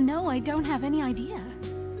 No, I don't have any idea.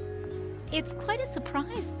 It's quite a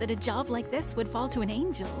surprise that a job like this would fall to an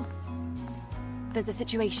angel. There's a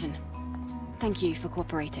situation. Thank you for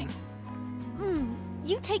cooperating.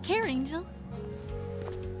 You take care, Angel.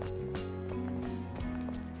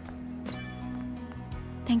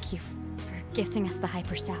 Thank you for gifting us the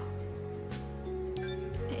hypercell.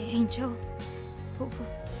 Angel,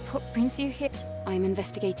 what brings you here? I'm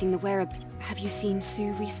investigating the wearab. Have you seen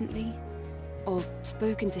Sue recently? Or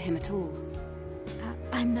spoken to him at all?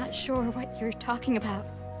 I'm not sure what you're talking about.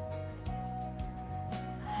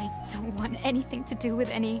 I don't want anything to do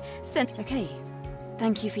with any sense. Okay.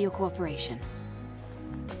 Thank you for your cooperation.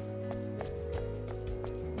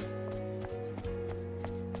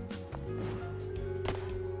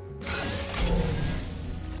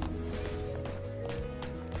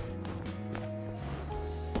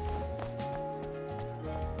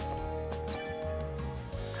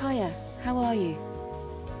 Kaya, how are you?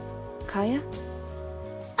 Kaya?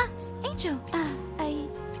 Angel,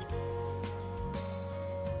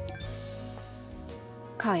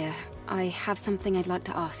 Kaya, I have something I'd like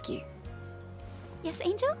to ask you. Yes,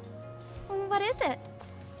 Angel? What is it?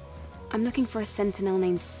 I'm looking for a sentinel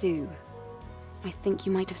named Sue. I think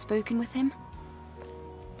you might have spoken with him.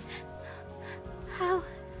 How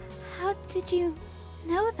did you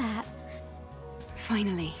know that?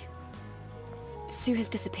 Finally. Sue has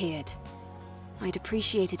disappeared. I'd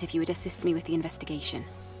appreciate it if you would assist me with the investigation.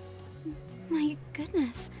 My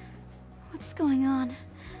goodness. What's going on?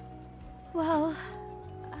 Well,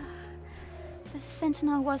 the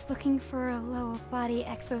Sentinel was looking for a lower body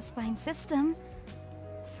exospine system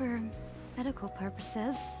for medical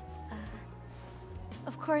purposes.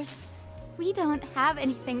 Of course, we don't have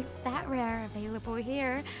anything that rare available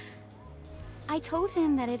here. I told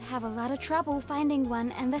him that he'd have a lot of trouble finding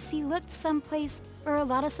one unless he looked someplace where a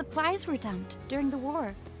lot of supplies were dumped during the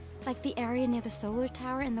war, like the area near the solar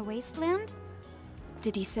tower in the wasteland.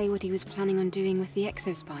 Did he say what he was planning on doing with the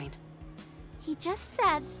exospine? He just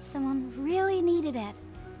said someone really needed it.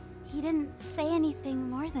 He didn't say anything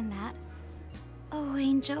more than that. Oh,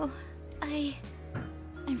 Angel, I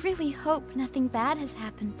really hope nothing bad has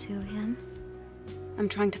happened to him. I'm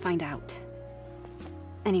trying to find out.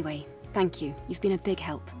 Anyway, thank you. You've been a big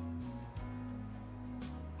help.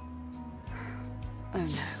 Oh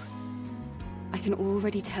no. I can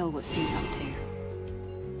already tell what Sue's up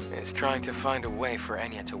to. He's trying to find a way for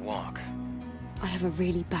Anya to walk. I have a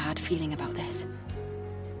really bad feeling about this.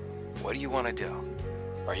 What do you want to do?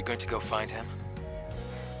 Are you going to go find him?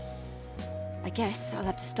 I guess I'll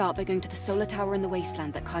have to start by going to the solar tower in the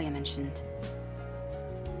wasteland that Kaya mentioned.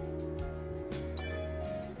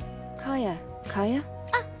 Kaya?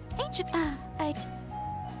 Angel,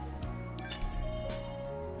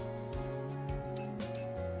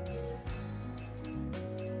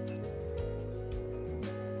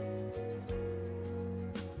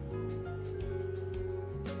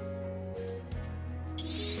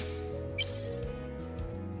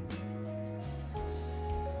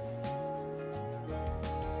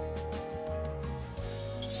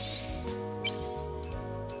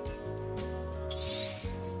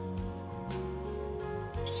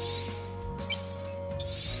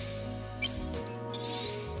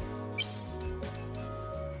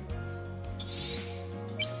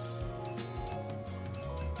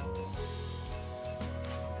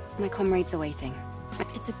 My comrades are waiting.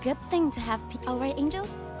 It's a good thing to have people. All right, Angel?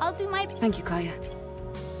 I'll do my... Thank you, Kaya.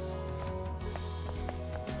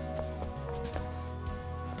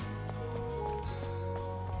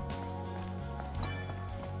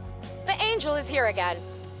 The Angel is here again.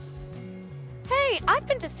 Hey, I've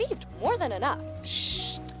been deceived more than enough.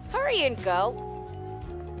 Shh. Hurry and go.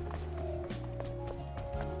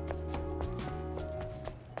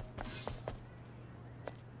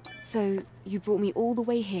 So, you brought me all the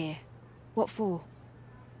way here. What for?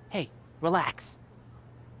 Hey, relax.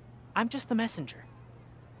 I'm just the messenger.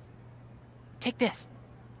 Take this.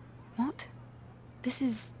 What? This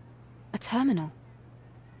is... a terminal.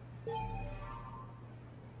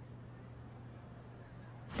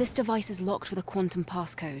 This device is locked with a quantum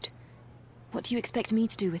passcode. What do you expect me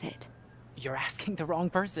to do with it? You're asking the wrong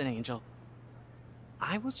person, Angel.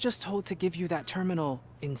 I was just told to give you that terminal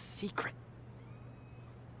in secret.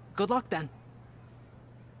 Good luck, then.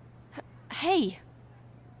 Hey!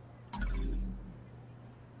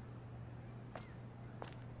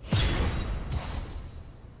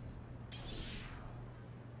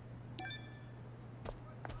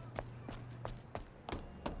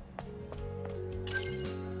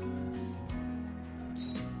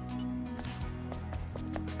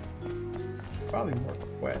 Probably more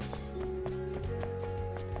quests.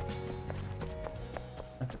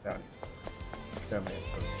 That's about it. I'm gonna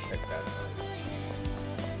go check that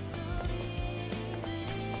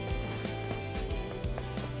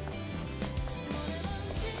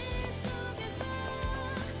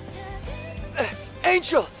out.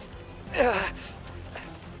 Angel!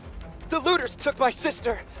 The looters took my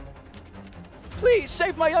sister. Please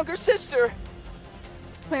save my younger sister.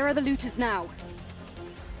 Where are the looters now?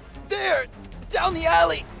 There! Down the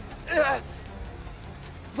alley!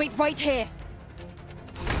 Wait right here!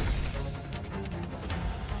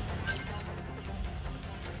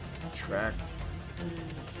 Track.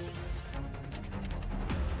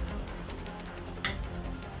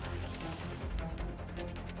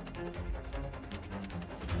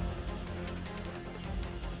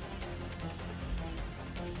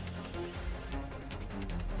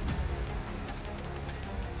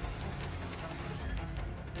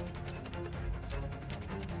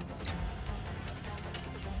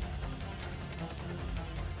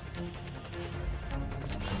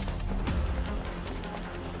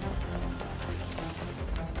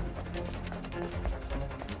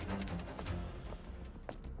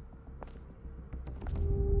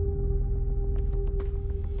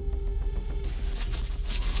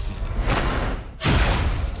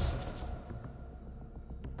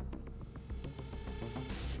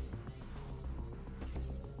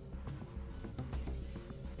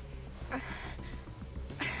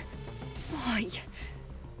 Why?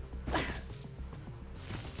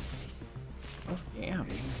 Oh, damn.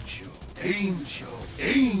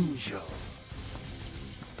 Angel.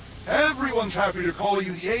 Everyone's happy to call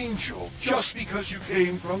you the Angel just because you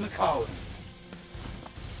came from the colony.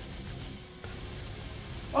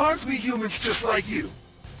 Aren't we humans just like you?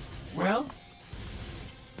 Well,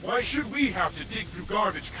 why should we have to dig through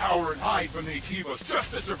garbage, cower, and hide from the Nativos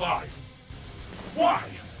just to survive? Why?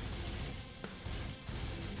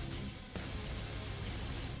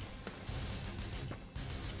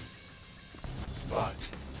 But,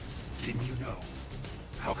 didn't you know?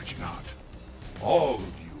 How could you not? All of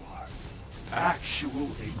you are actual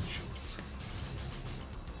angels.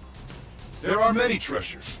 There are many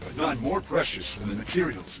treasures, but none more precious than the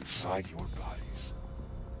materials inside your bodies.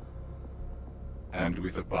 And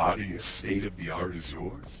with a body as state-of-the-art as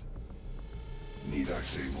yours, need I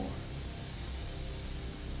say more?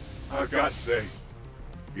 I've got to say,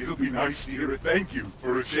 it'll be nice to hear a thank you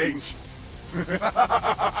for a change.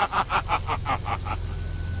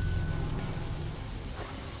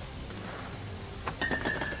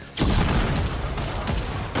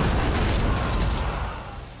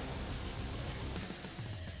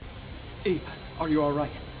 Eve, are you all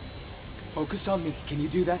right? Focus on me. Can you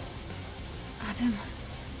do that? Adam...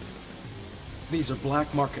 These are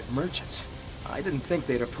black market merchants. I didn't think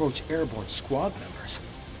they'd approach airborne squad members.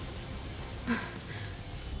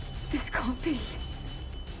 This can't be.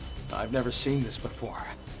 I've never seen this before.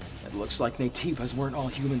 It looks like Nativas weren't all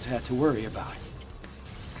humans had to worry about.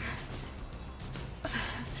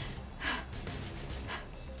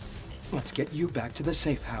 Let's get you back to the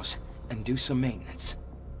safe house and do some maintenance.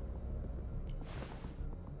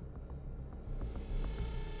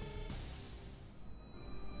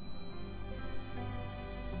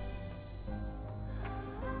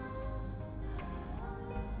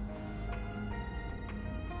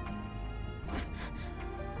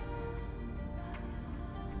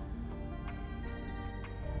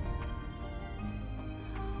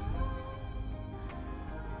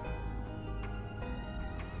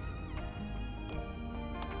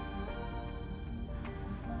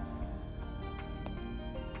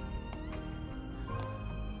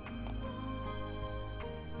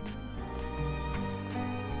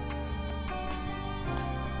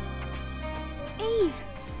 believe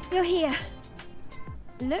you're here.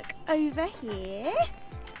 Look over here.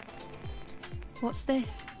 What's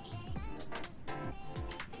this?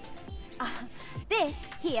 This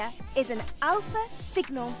here is an alpha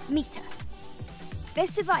signal meter.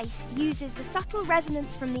 This device uses the subtle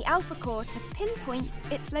resonance from the alpha core to pinpoint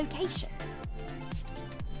its location.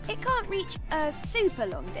 It can't reach a super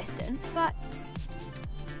long distance, but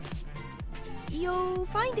you'll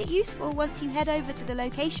find it useful once you head over to the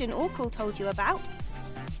location Orkul told you about.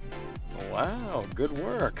 Wow, good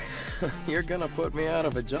work. You're gonna put me out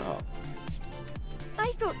of a job.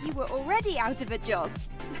 I thought you were already out of a job.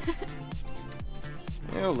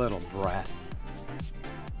 You little brat.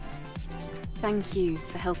 Thank you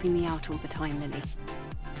for helping me out all the time, Lily.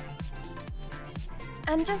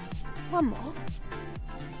 And just one more.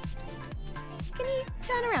 Can you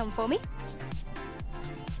turn around for me?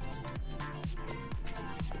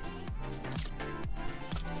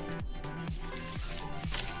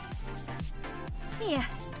 Here,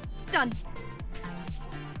 done.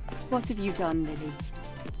 What have you done, Lily?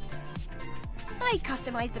 I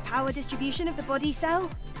customized the power distribution of the body cell.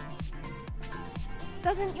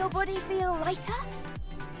 Doesn't your body feel lighter?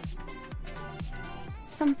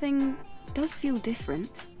 Something does feel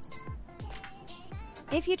different.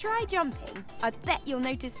 If you try jumping, I bet you'll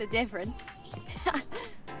notice the difference.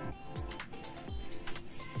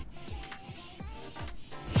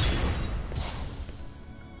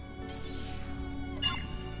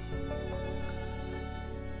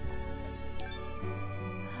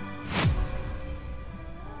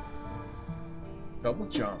 Double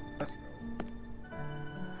jump. Let's go.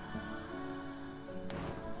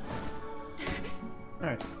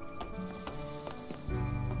 Alright.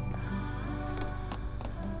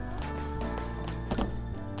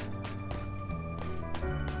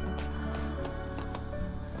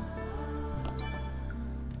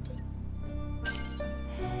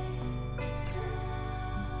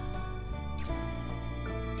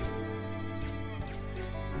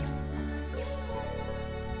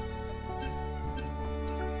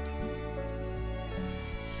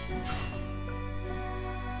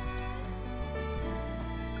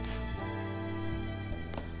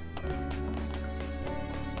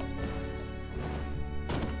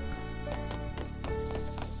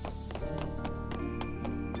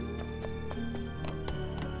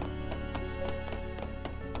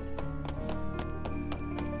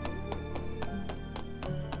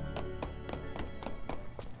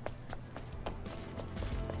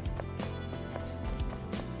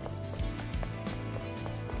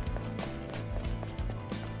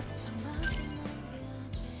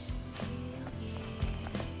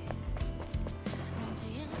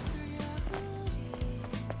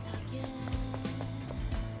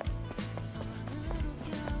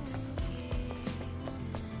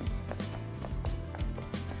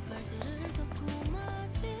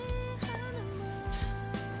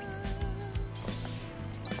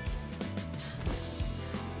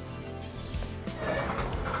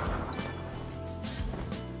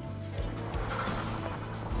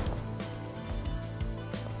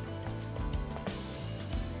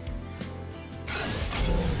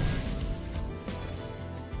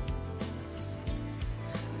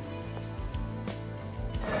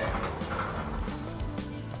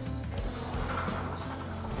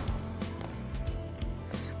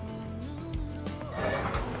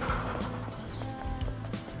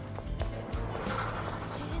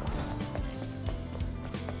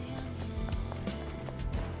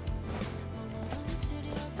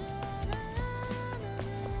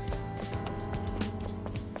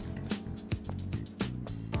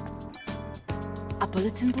 A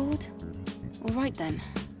bulletin board? All right then.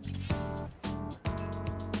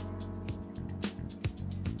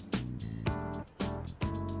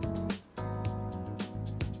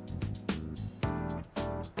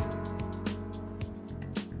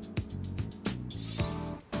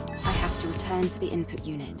 I have to return to the input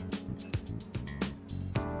unit.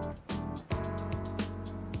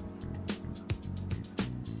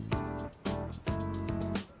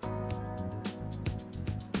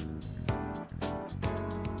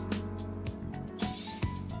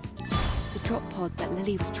 Drop pod that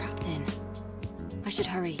Lily was trapped in. I should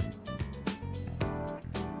hurry.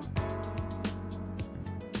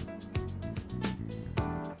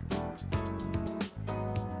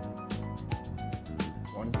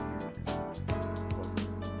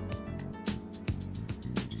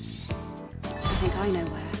 I think I know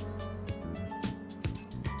where.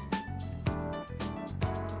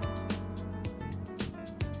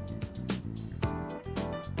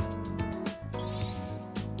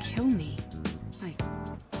 Kill me?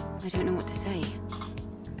 I don't know what to say.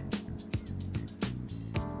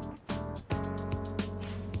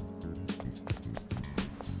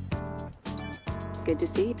 Good to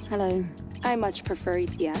see you. Hello. I much prefer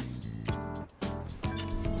EPS.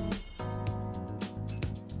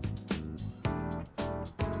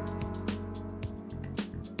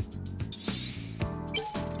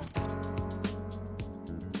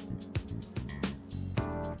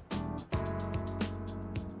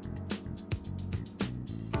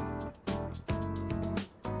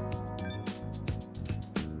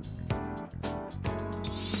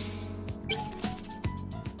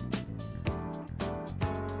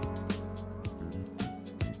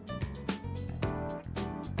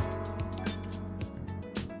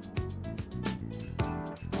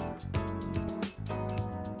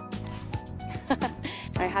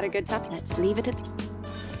 I had a good time. Let's leave it at...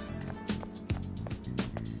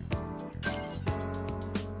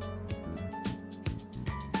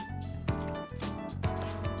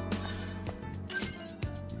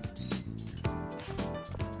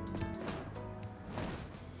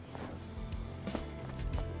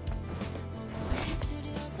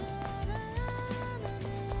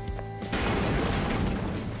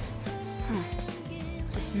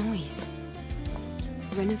 This noise.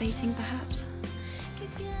 Renovating, perhaps?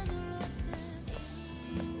 You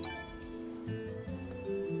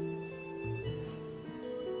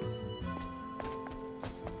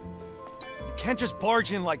can't just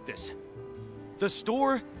barge in like this. The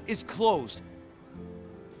store is closed.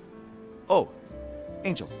 Oh,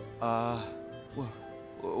 Angel,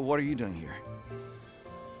 what are you doing here?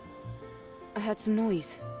 I heard some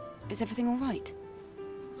noise. Is everything all right?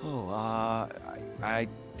 Oh, I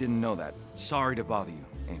didn't know that. Sorry to bother you,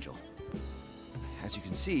 Angel. As you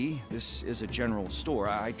can see, this is a general store.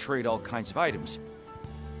 I trade all kinds of items.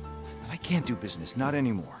 But I can't do business, not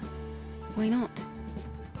anymore. Why not?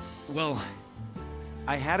 Well,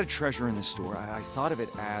 I had a treasure in the store. I thought of it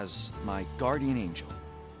as my guardian angel.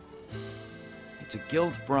 It's a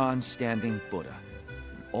gilt bronze standing Buddha.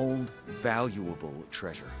 An old, valuable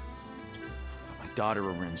treasure. But my daughter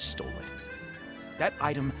Arin stole it. That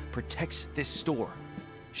item protects this store.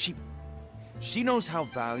 She knows how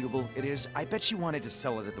valuable it is. I bet she wanted to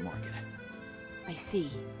sell it at the market. I see.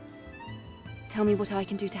 Tell me what I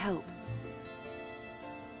can do to help.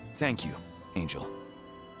 Thank you, Angel.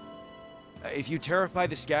 If you terrify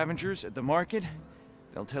the scavengers at the market,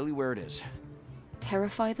 they'll tell you where it is.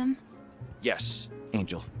 Terrify them? Yes,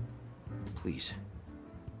 Angel. Please,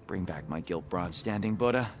 bring back my gilt bronze standing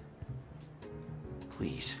Buddha.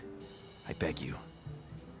 Please, I beg you.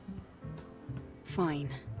 Fine.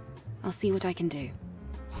 I'll see what I can do.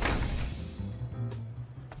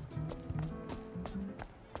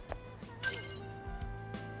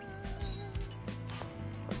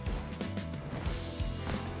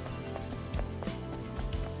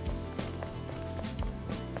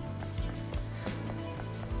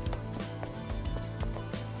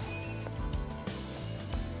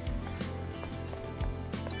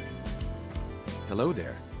 Hello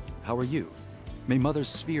there. How are you? May Mother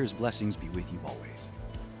Sphere's blessings be with you always.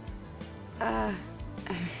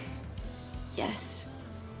 Yes.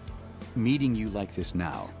 Meeting you like this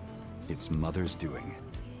now, it's Mother's doing.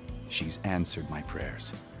 She's answered my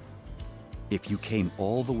prayers. If you came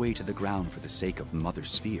all the way to the ground for the sake of Mother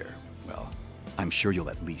Sphere, well, I'm sure you'll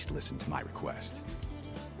at least listen to my request.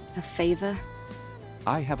 A favor?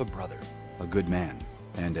 I have a brother, a good man,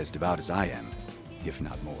 and as devout as I am, if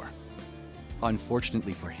not more.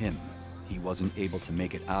 Unfortunately for him, he wasn't able to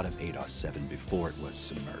make it out of Altess 7 before it was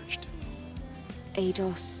submerged.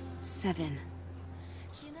 Altess 7.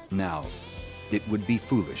 Now, it would be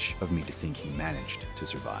foolish of me to think he managed to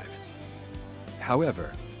survive.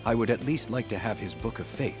 However, I would at least like to have his Book of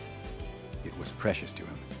Faith. It was precious to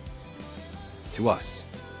him. To us,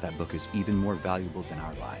 that book is even more valuable than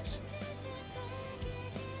our lives.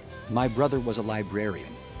 My brother was a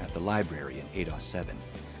librarian at the library in Altess 7.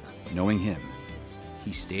 Knowing him,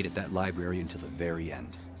 he stayed at that library until the very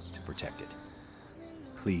end to protect it.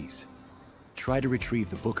 Please, try to retrieve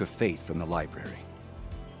the Book of Faith from the library.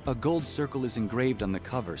 A gold circle is engraved on the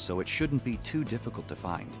cover, so it shouldn't be too difficult to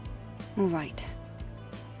find. All right.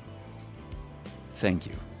 Thank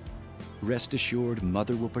you. Rest assured,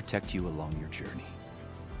 Mother will protect you along your journey.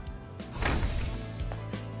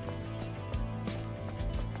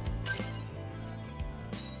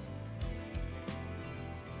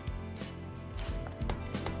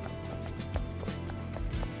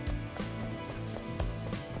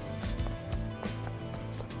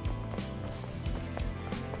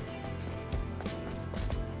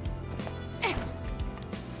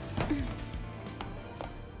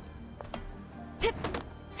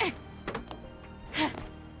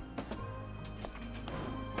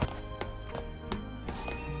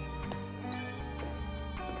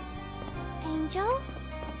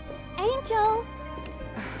 Angel!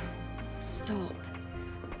 Stop.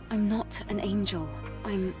 I'm not an angel.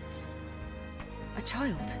 I'm a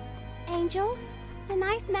child. Angel, the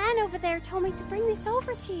nice man over there told me to bring this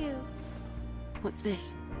over to you. What's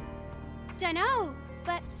this? Dunno,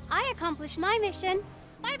 but I accomplished my mission.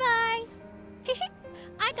 Bye-bye!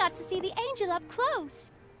 I got to see the angel up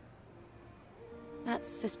close. That's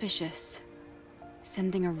suspicious.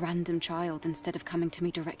 Sending a random child instead of coming to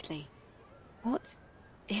me directly. What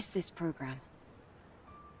is this program?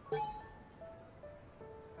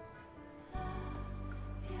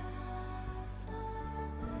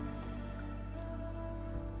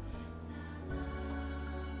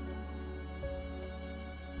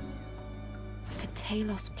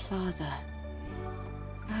 Talos Plaza.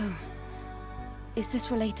 Oh. Is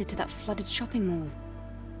this related to that flooded shopping mall?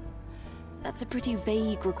 That's a pretty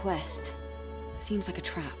vague request. Seems like a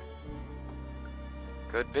trap.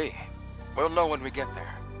 Could be. We'll know when we get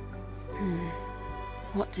there.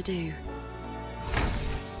 What to do?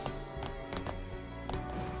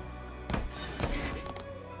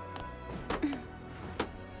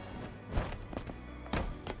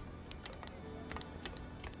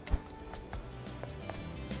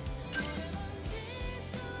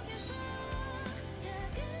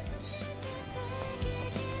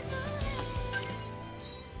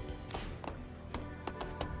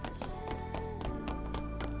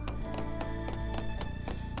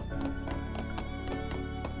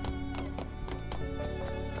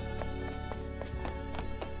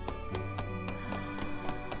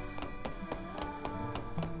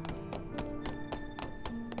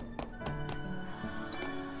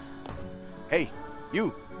 Hey,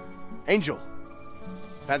 you! Angel!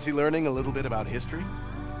 Fancy learning a little bit about history?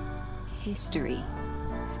 History?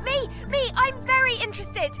 Me! I'm very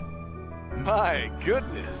interested! My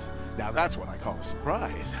goodness! Now that's what I call a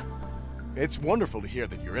surprise. It's wonderful to hear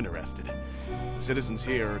that you're interested. Citizens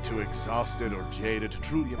here are too exhausted or jaded to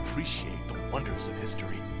truly appreciate the wonders of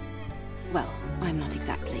history. Well, I'm not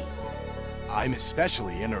exactly. I'm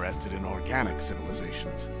especially interested in organic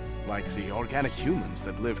civilizations, like the organic humans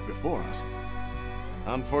that lived before us.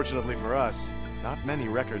 Unfortunately for us, not many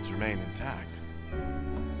records remain intact.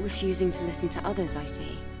 Refusing to listen to others, I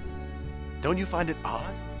see. Don't you find it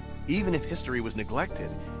odd? Even if history was neglected,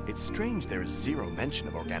 it's strange there is zero mention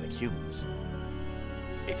of organic humans.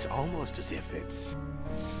 It's almost as if it's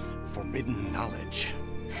forbidden knowledge.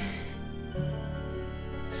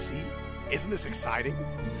 See? Isn't this exciting?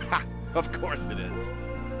 Ha! Of course it is.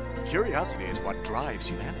 Curiosity is what drives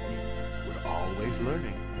humanity. We're always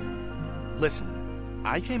learning. Listen,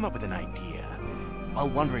 I came up with an idea while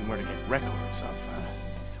wondering where to get records of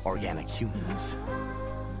organic humans.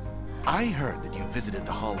 I heard that you visited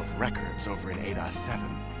the Hall of Records over in Altess 7.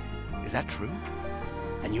 Is that true?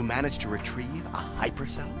 And you managed to retrieve a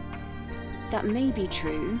hypercell? That may be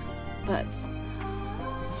true, but...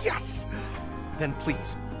 Yes! Then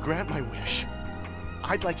please, grant my wish.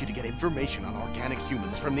 I'd like you to get information on organic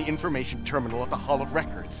humans from the information terminal at the Hall of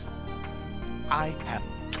Records. I have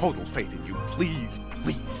total faith in you. Please,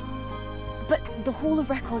 please. But the Hall of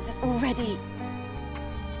Records is already...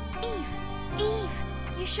 Eve!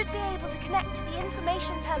 You should be able to connect to the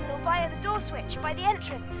information terminal via the door switch by the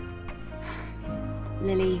entrance.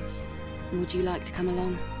 Lily, would you like to come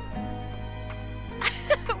along?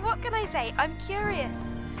 What can I say? I'm curious.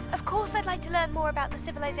 Of course I'd like to learn more about the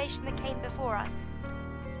civilization that came before us.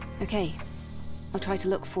 Okay. I'll try to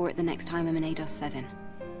look for it the next time I'm in Altess 7.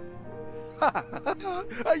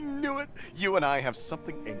 I knew it! You and I have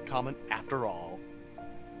something in common after all.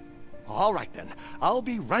 All right then, I'll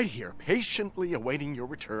be right here, patiently awaiting your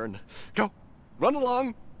return. Go, run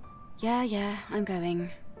along! Yeah, I'm going.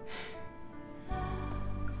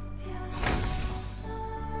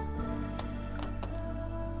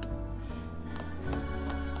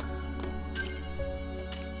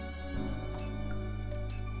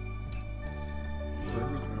 Where are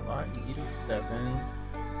we doing a lot? 87.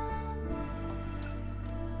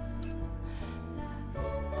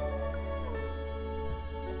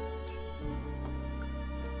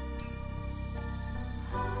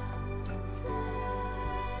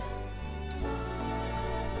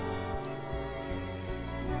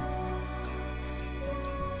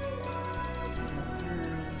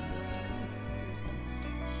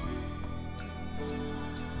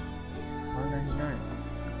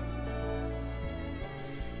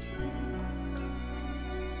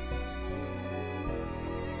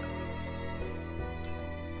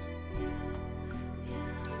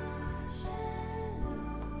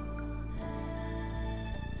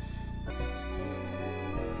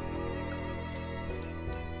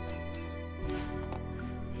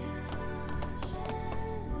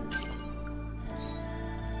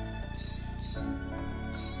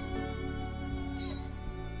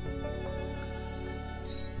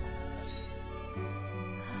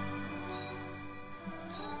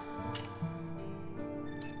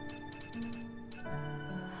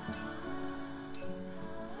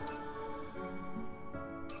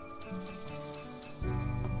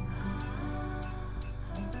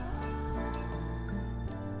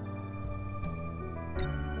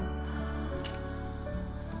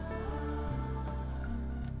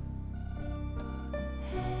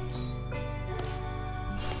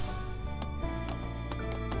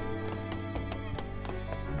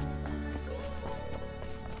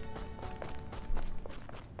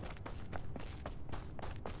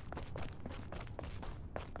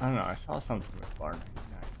 I don't know, I saw something with Barney.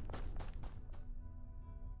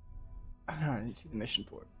 I don't know, I didn't see the mission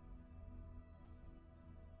for it.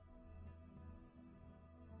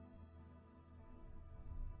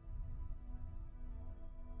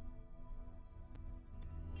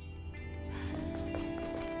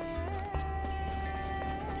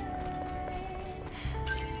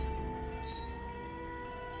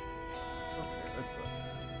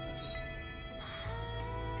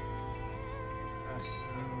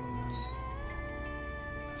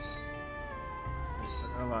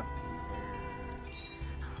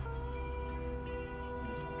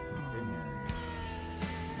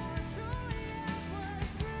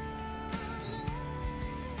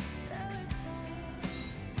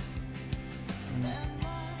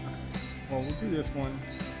 Well, we'll do this one.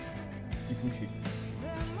 You can see.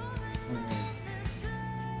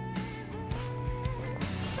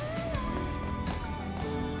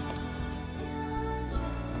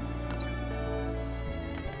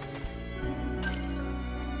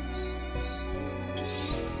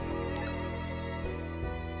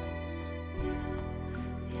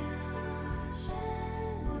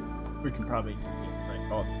 We can probably get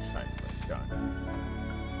like all these side quests done.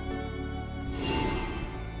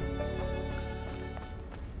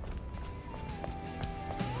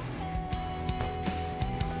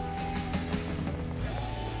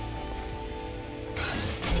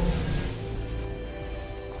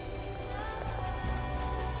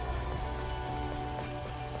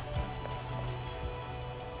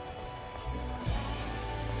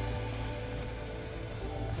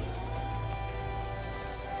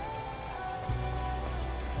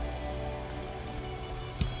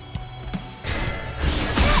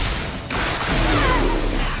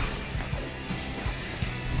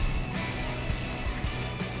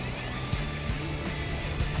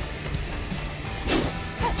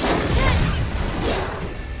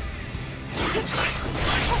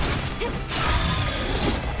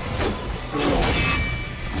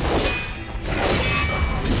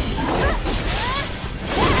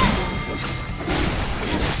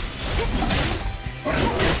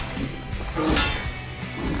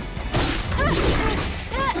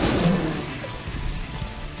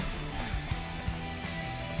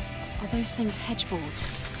 Those things hedge balls.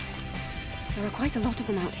 There are quite a lot of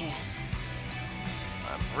them out here.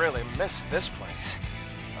 I've really missed this place.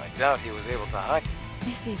 I doubt he was able to hide.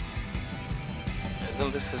 This is...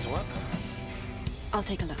 Isn't this his weapon? I'll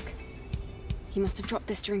take a look. He must have dropped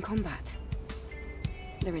this during combat.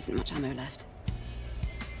 There isn't much ammo left.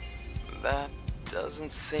 That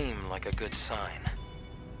doesn't seem like a good sign.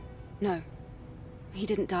 No. He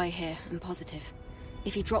didn't die here, I'm positive.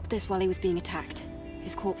 If he dropped this while he was being attacked,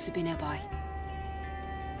 his corpse would be nearby.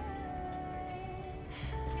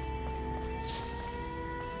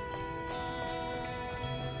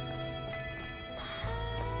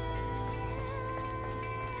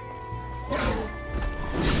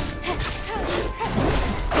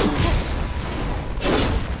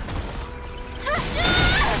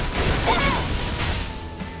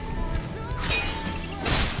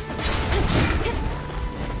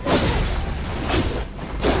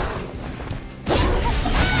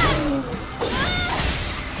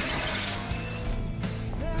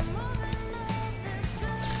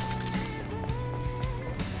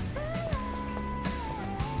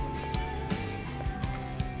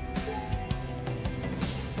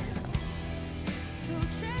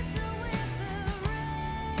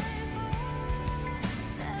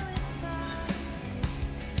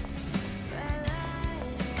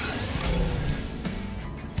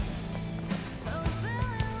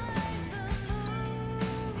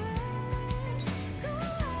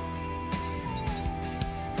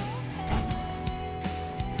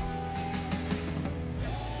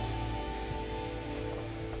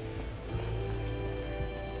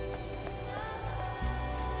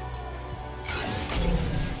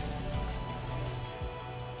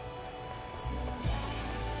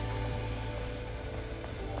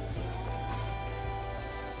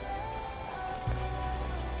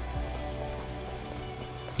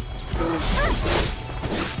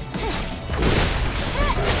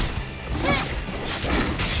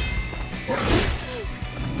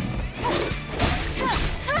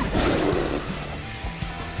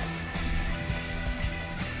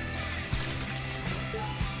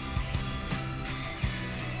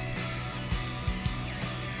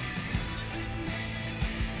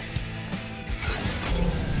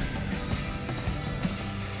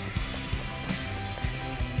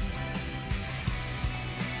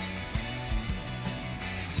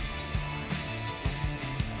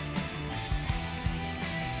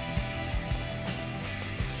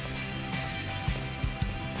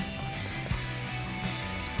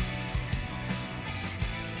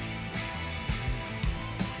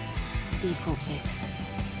 These corpses.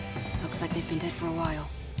 Looks like they've been dead for a while.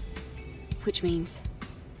 Which means...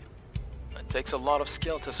 It takes a lot of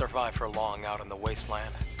skill to survive for long out in the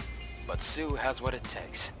wasteland. But Sue has what it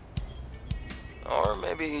takes. Or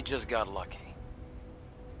maybe he just got lucky.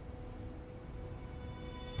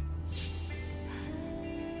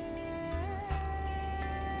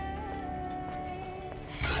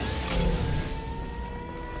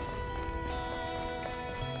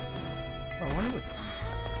 I wonder what...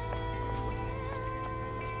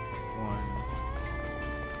 1,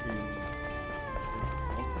 2,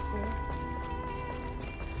 multiple?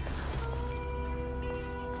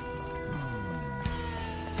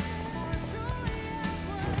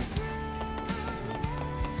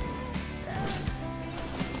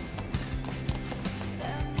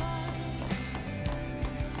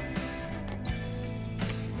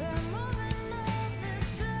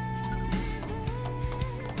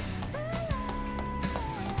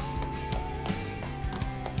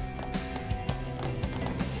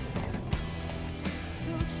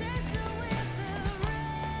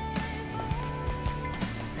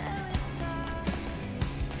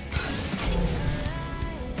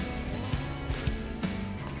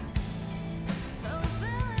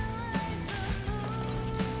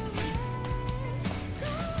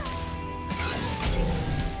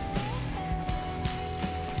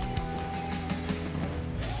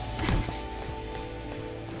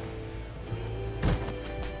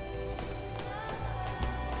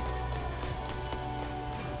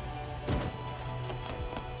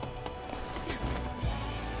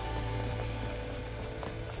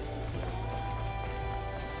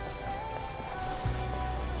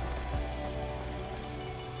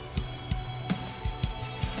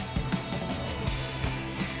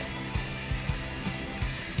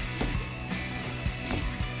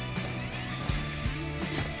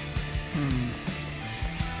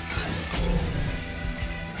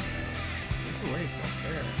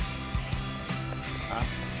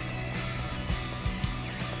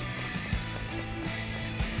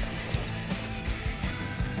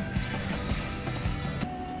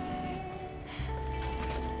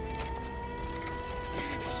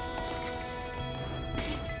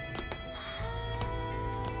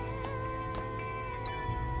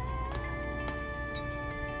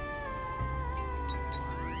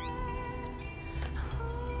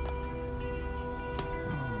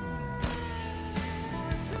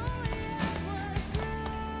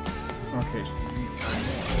 Okay, so you need one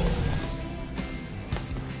more.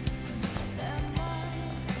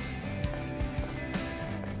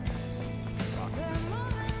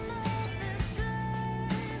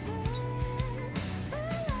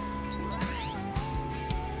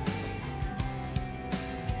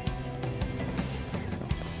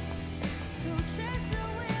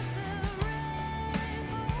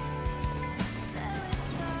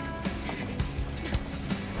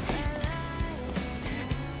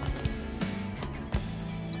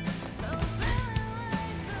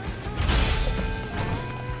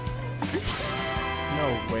 No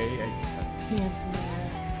way, I can't.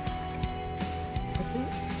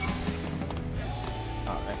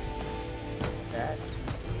 Alright. That.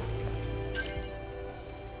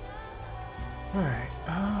 Alright,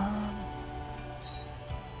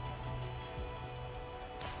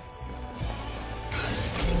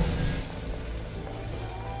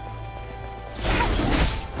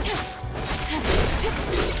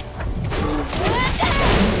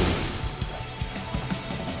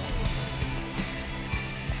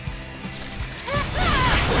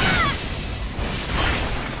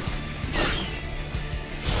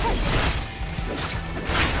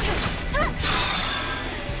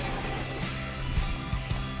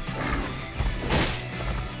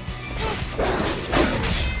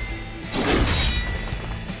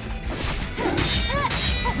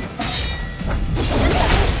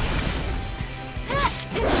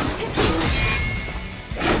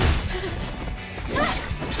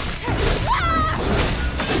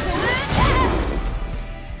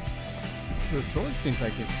 the sword seems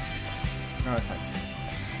like it. No, it's not.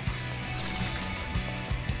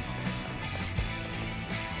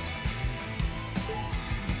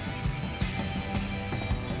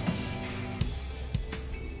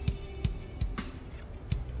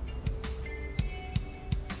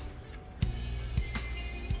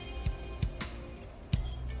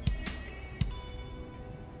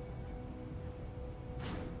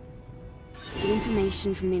 The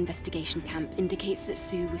information from the investigation camp indicates that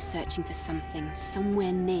Sue was searching for something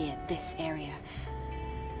somewhere near this area.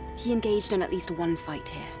 He engaged in at least one fight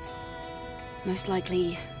here. Most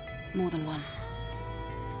likely, more than one.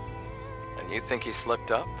 And you think he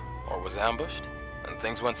slipped up? Or was ambushed? And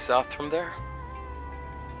things went south from there?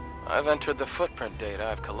 I've entered the footprint data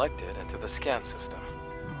I've collected into the scan system.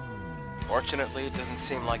 Fortunately, it doesn't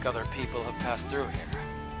seem like other people have passed through here.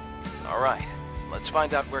 Alright, let's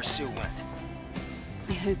find out where Sue went.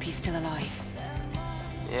 I hope he's still alive.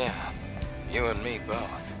 Yeah, you and me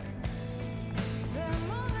both.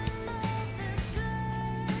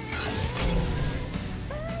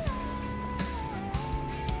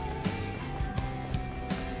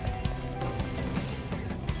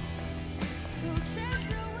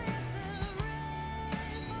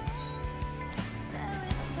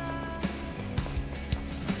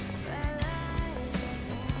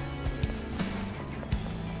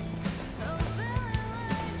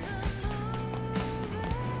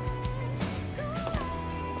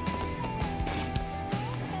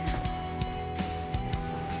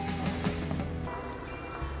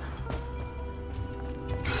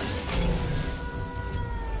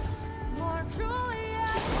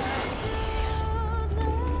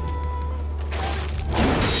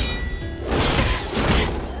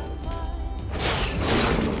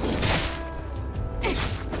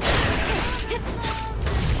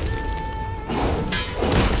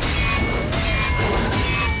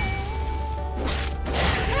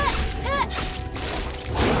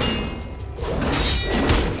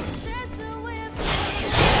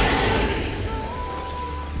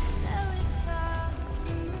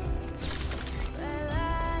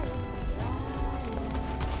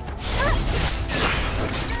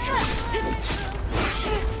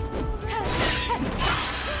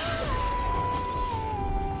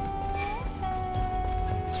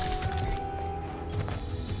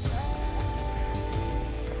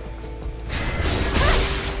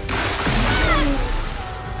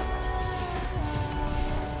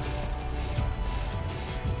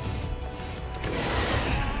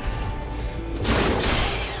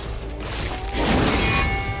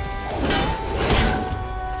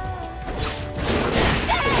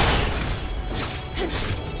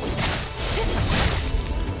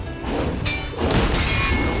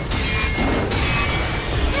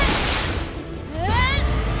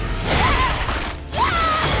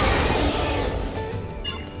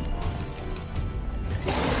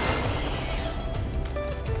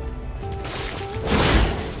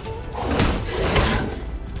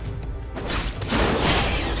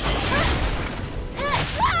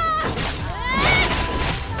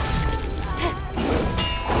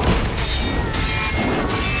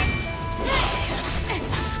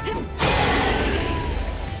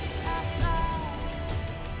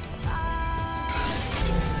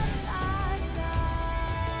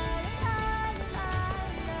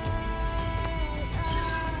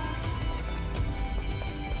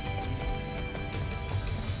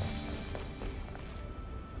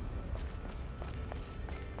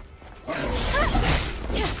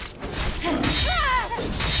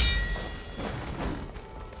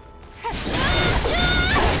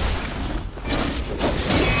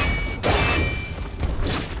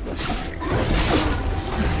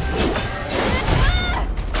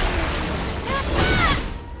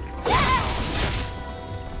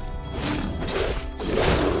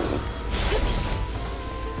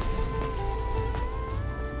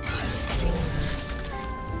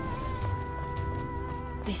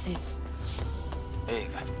 This is...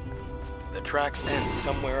 Eve, the tracks end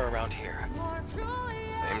somewhere around here.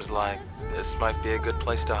 Seems like this might be a good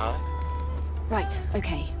place to hide. Right,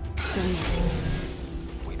 okay. Going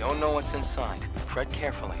in. We don't know what's inside. Tread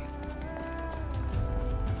carefully.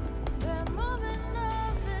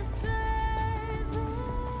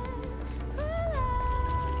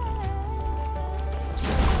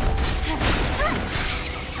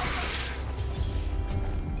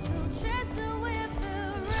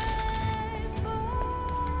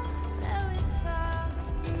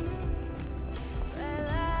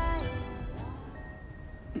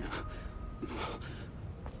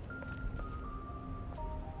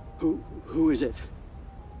 Who is it?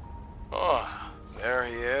 Oh, there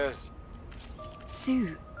he is.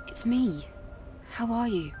 Sue, it's me. How are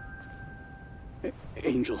you?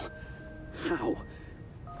 Angel, how?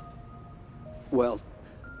 Well,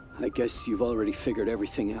 I guess you've already figured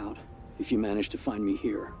everything out, if you managed to find me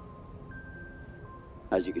here.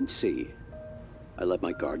 As you can see, I let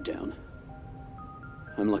my guard down.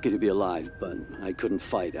 I'm lucky to be alive, but I couldn't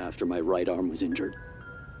fight after my right arm was injured.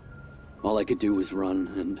 All I could do was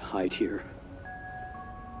run and hide here.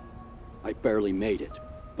 I barely made it,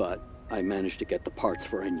 but I managed to get the parts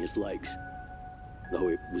for Enya's legs. Though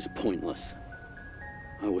it was pointless.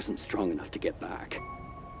 I wasn't strong enough to get back.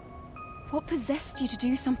 What possessed you to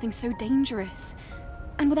do something so dangerous?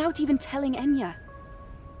 And without even telling Enya?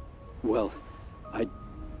 Well,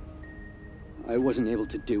 I wasn't able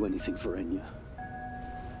to do anything for Enya.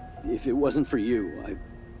 If it wasn't for you,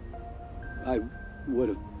 I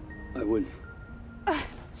would...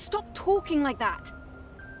 Stop talking like that!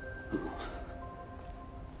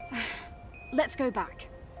 Let's go back.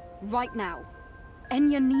 Right now.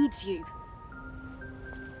 Enya needs you.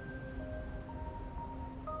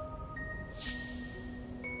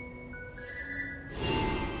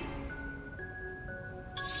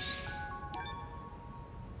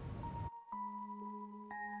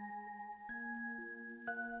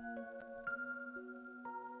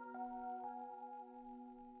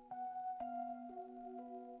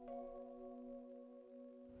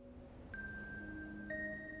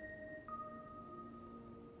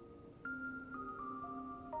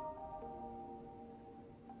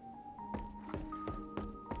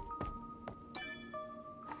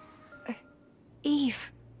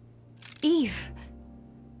 Eve!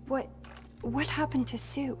 What happened to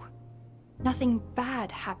Sue? Nothing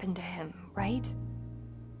bad happened to him, right?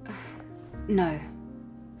 No.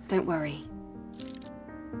 Don't worry.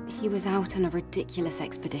 He was out on a ridiculous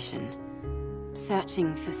expedition,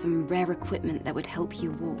 searching for some rare equipment that would help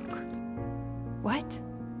you walk. What?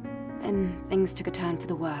 Then things took a turn for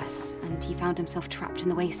the worse, and he found himself trapped in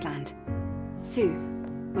the wasteland. Sue,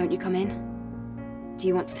 won't you come in? Do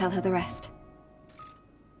you want to tell her the rest?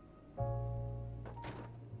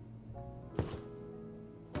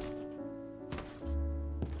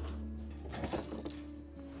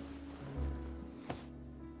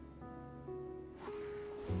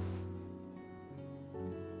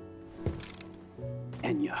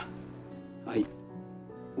 Enya.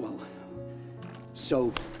 Well...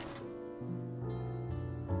 So...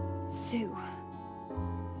 Sue.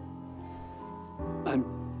 I'm...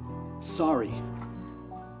 sorry.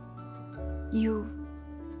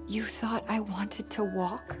 You thought I wanted to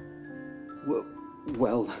walk?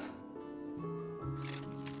 Well...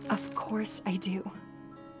 Of course I do.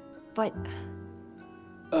 But...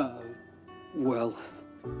 well...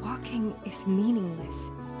 Walking is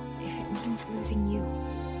meaningless if it means losing you.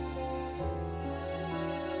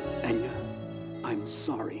 Enya, I'm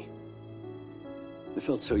sorry. I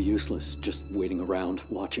felt so useless just waiting around,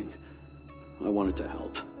 watching. I wanted to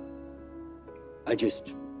help. I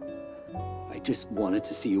just wanted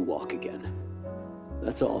to see you walk again.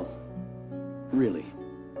 That's all. Really.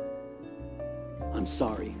 I'm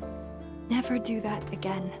sorry. Never do that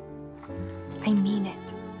again. I mean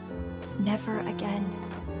it. Never again.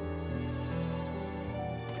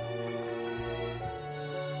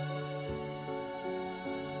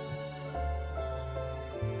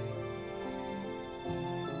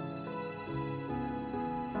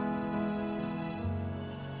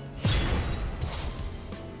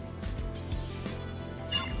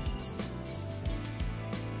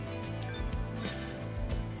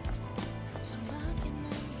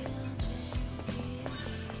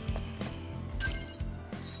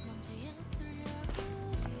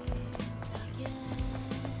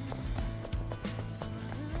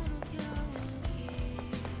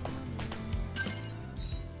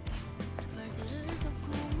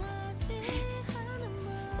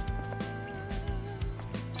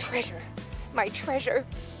 Treasure. My treasure.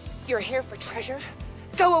 You're here for treasure?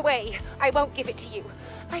 Go away! I won't give it to you.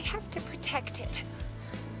 I have to protect it.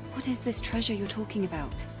 What is this treasure you're talking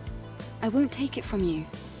about? I won't take it from you.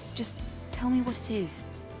 Just tell me what it is.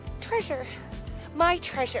 Treasure. My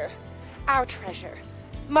treasure. Our treasure.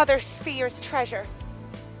 Mother Sphere's treasure.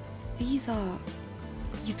 These are...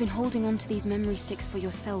 You've been holding on to these memory sticks for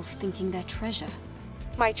yourself, thinking they're treasure.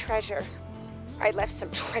 My treasure. I left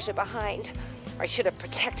some treasure behind. I should have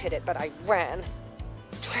protected it, but I ran.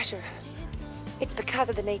 Treasure. It's because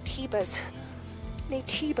of the Naytibas.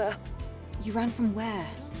 Naytiba. You ran from where?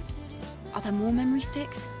 Are there more memory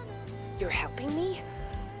sticks? You're helping me?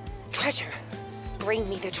 Treasure. Bring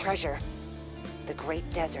me the treasure. The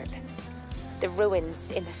Great Desert. The ruins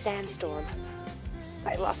in the sandstorm.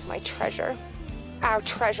 I lost my treasure. Our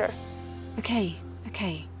treasure. Okay.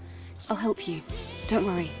 I'll help you. Don't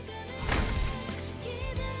worry.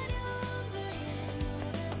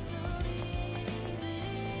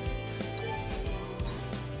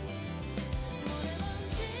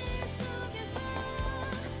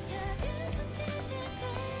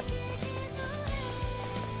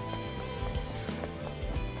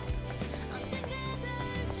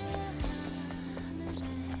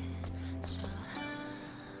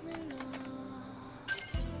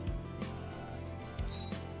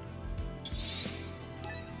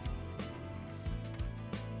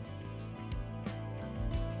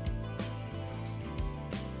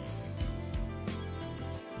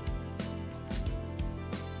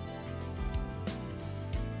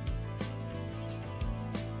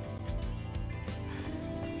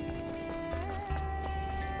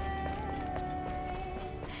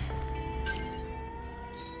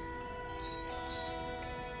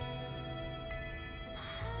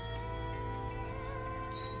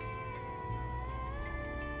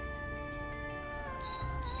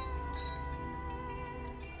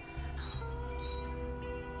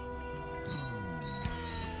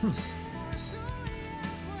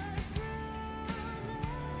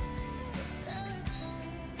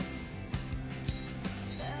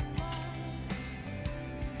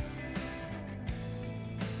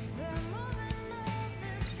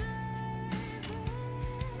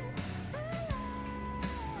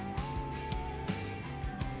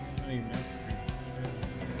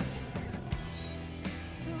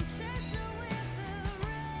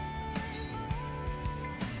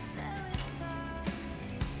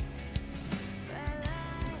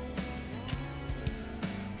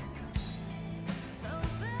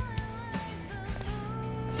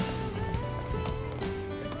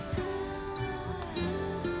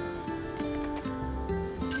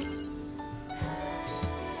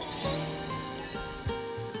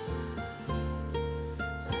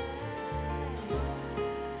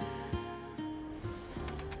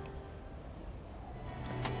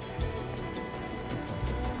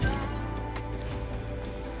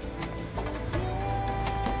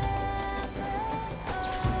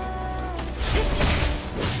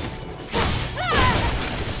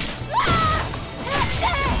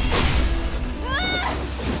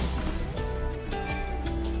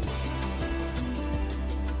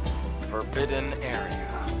 Forbidden area.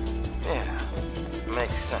 Yeah,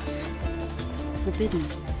 makes sense. Forbidden.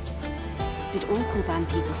 Did Oracle ban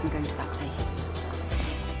people from going to that place?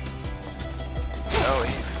 No,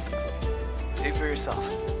 Eve. See for yourself.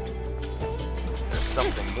 There's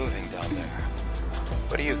something moving down there.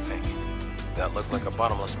 What do you think? That look like a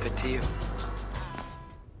bottomless pit to you?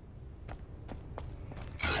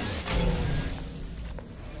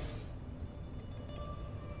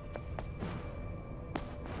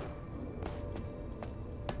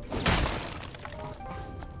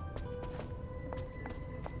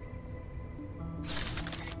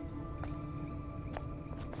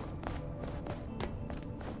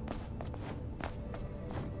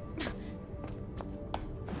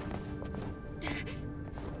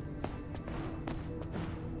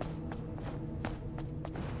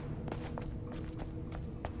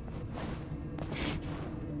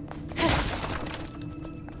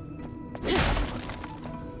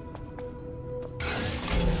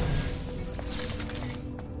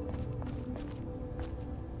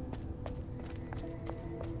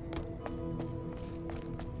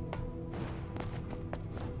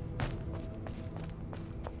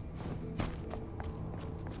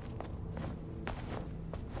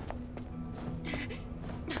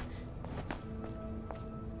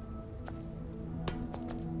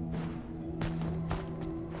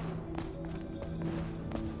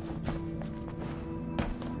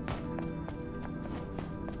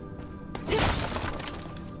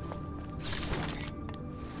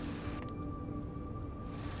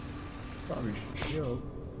 Probably should go.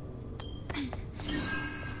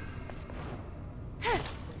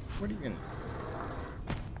 What are you gonna?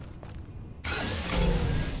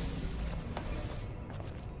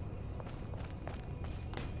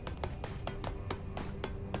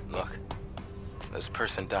 Look, this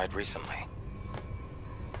person died recently.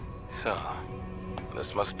 So,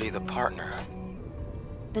 this must be the partner.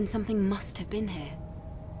 Then something must have been here.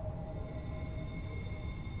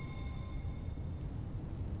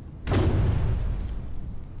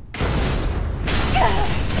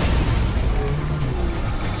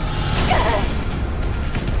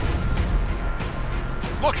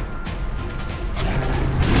 Look!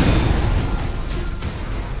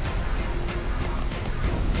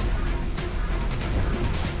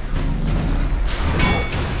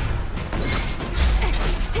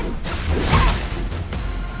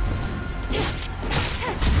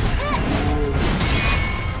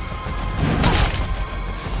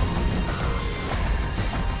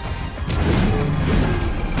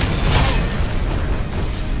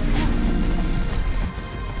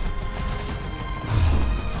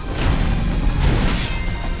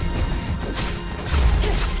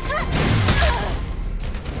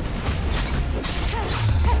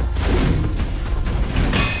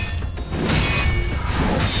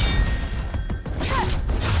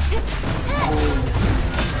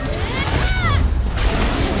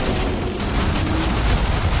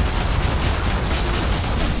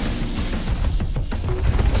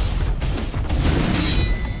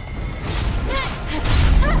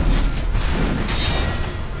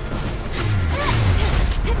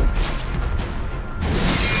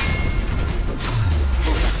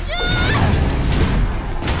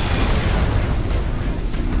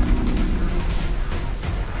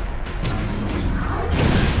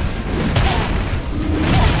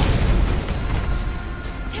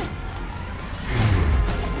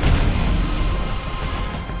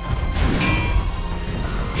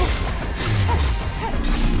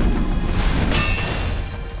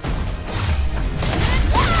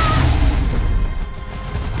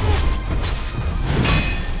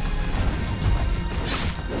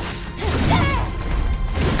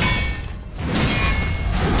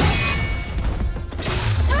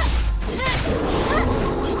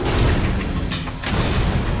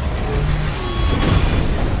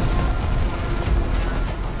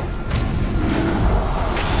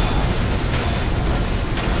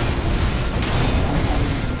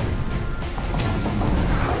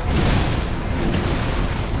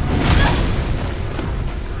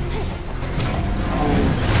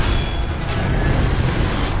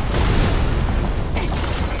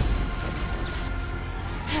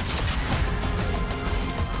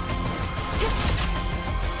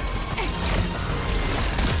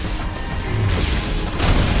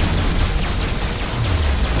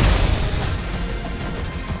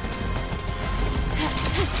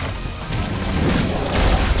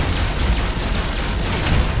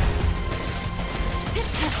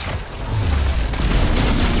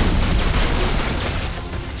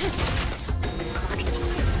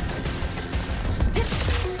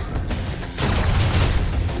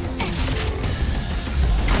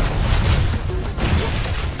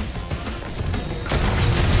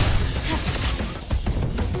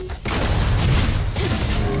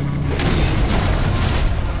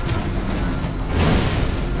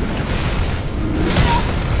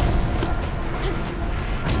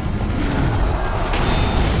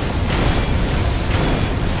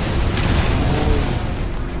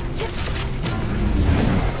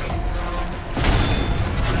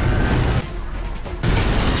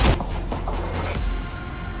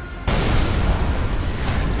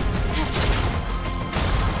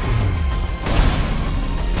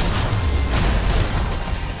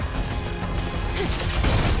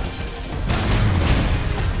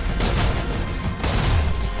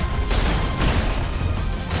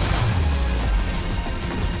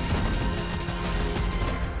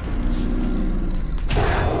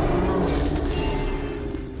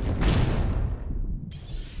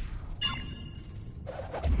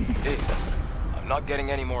 not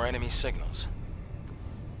getting any more enemy signals.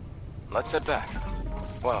 Let's head back.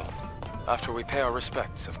 Well, after we pay our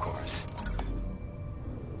respects, of course.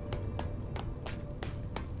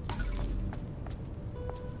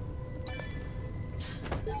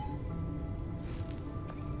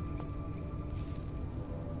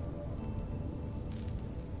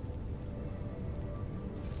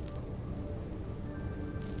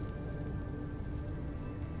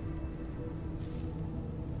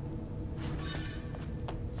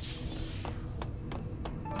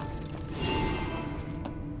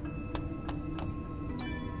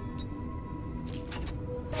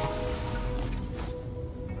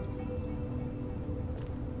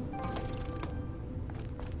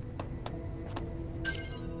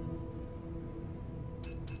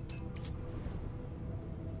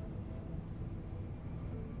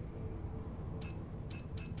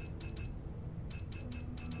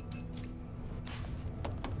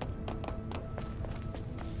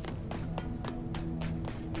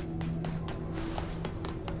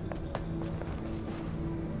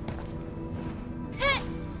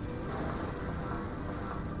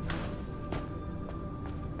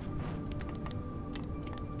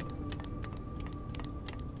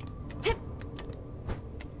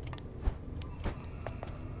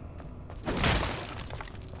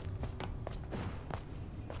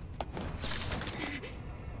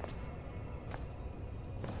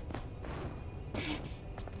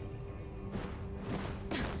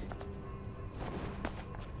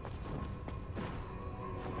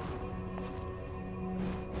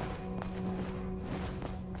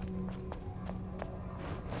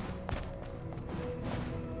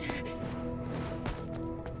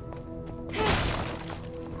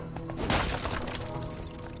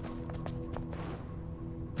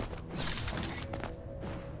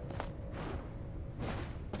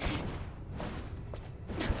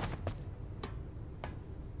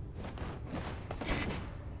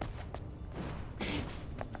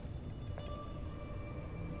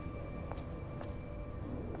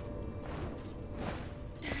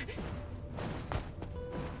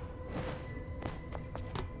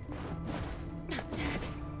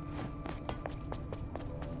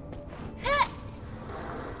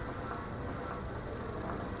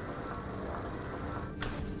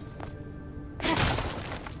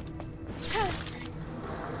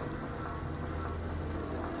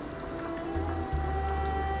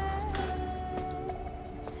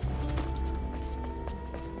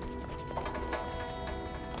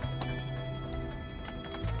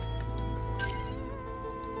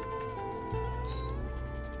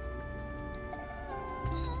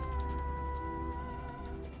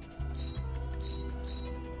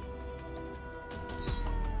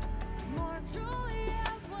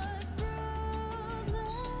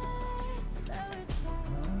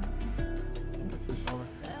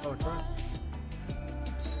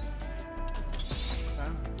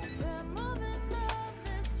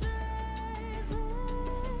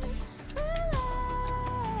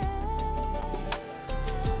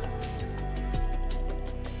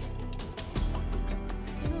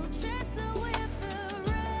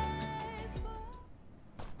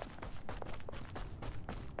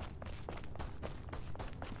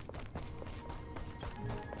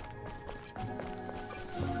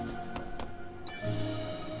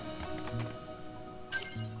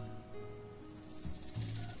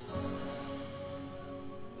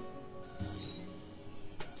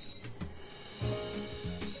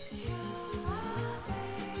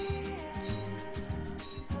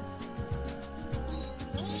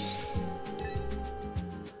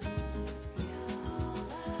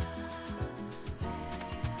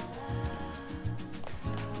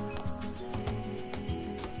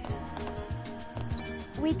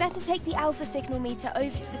 We'd better take the alpha signal meter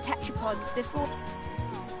over to the tetrapod before...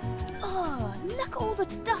 Oh, look at all the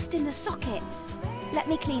dust in the socket. Let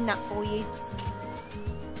me clean that for you.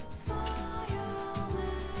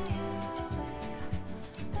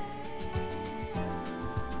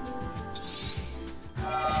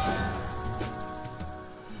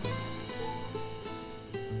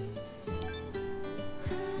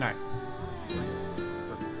 Nice.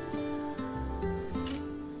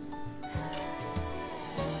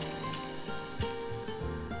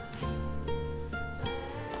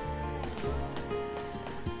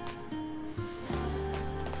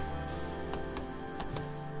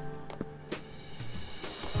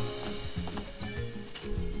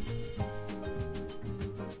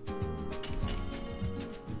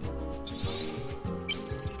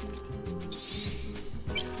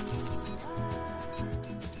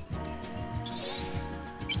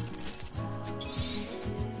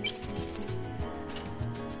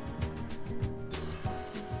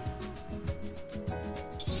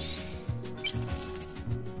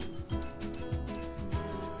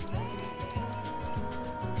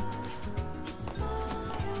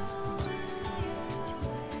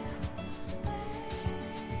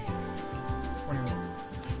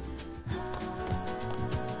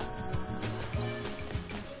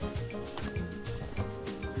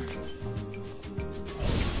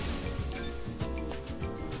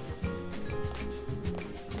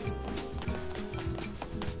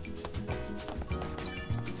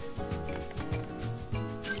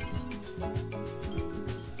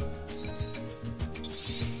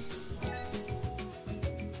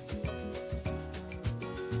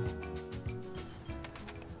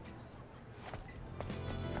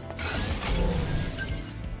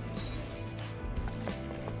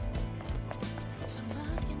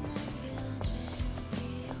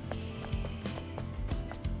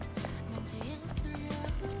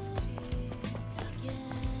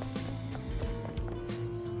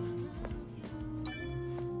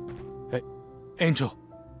 Angel,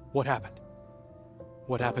 what happened?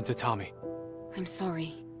 What happened to Tommy? I'm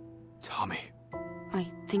sorry. Tommy. I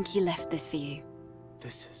think he left this for you.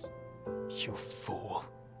 This is... You fool.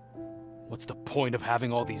 What's the point of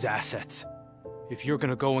having all these assets if you're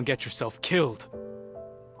gonna go and get yourself killed?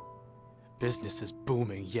 Business is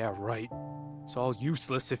booming, yeah, right. It's all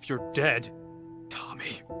useless if you're dead.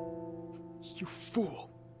 Tommy. You fool.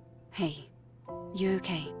 Hey, you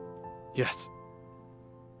okay? Yes.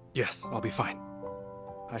 Yes, I'll be fine.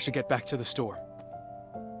 I should get back to the store.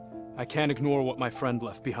 I can't ignore what my friend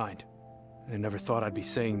left behind. I never thought I'd be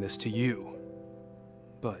saying this to you.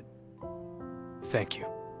 But... thank you.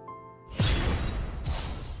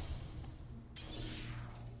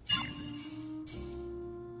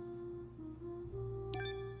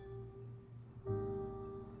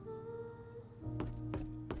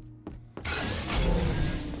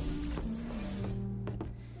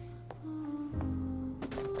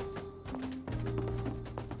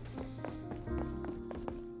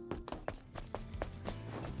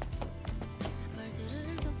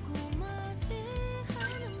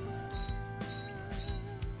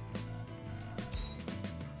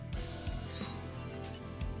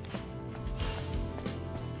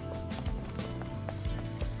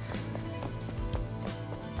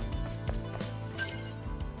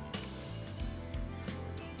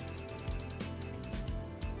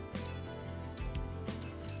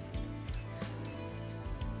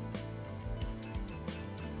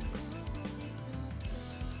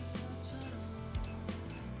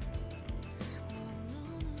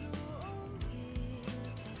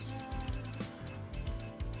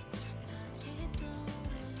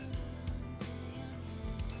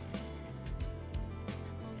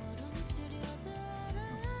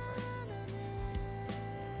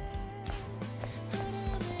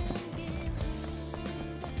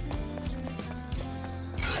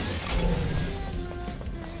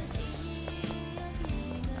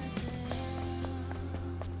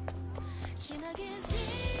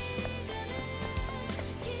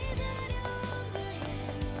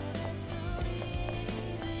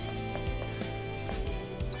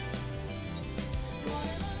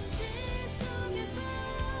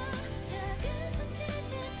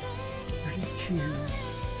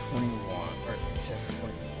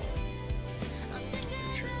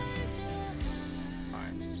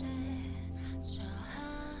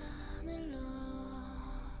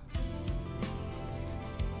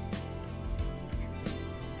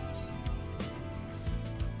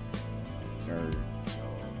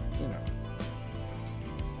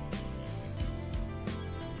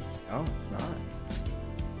 No, it's not.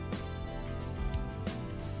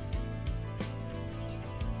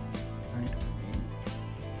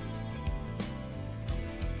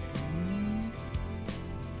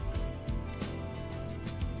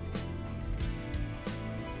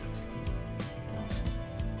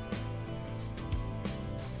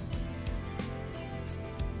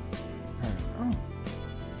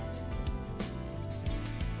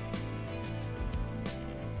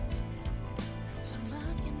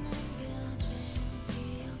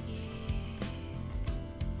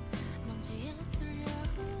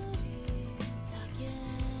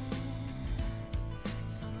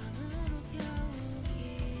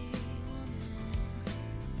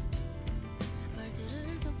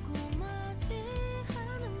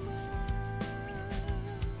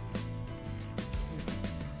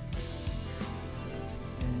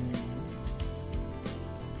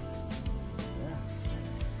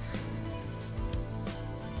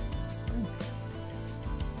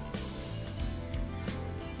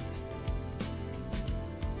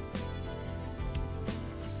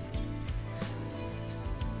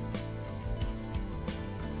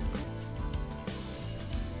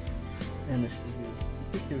 And this is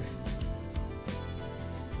ridiculous.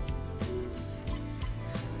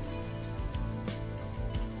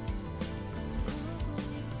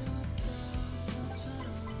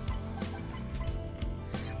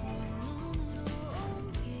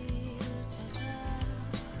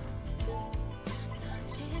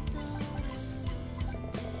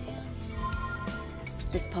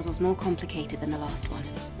 This puzzle's more complicated than the last one.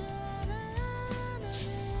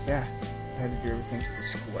 Yeah, I had to do everything to the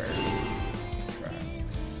square.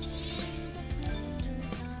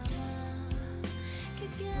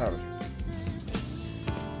 Oh.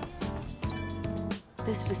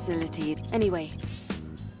 This facility... Anyway.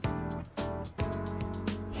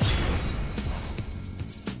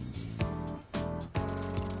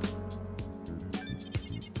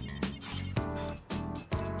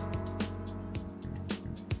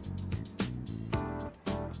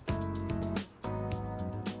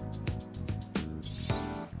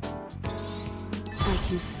 I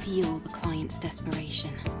can feel the client's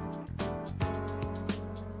desperation.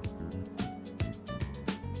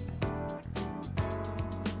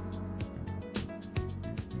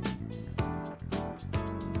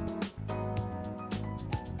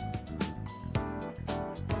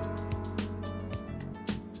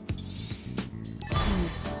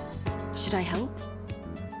 Should I help?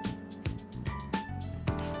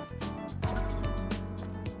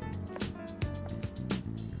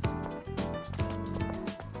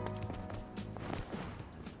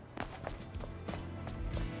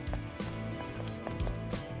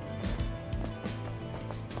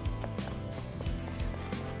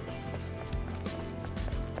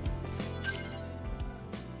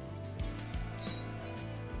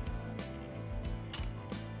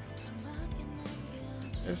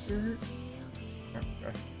 Desert.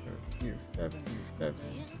 Year 7, year 7.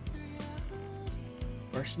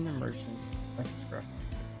 Question the merchant. That's scrap.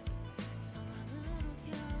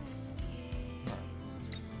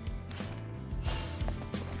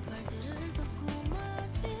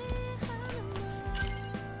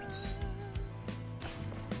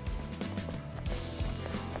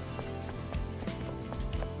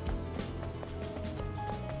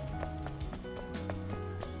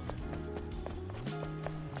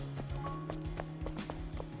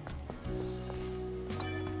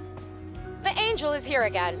 Angel is here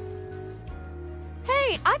again.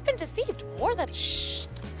 Hey, I've been deceived more than— Shh!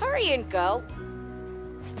 Hurry and go.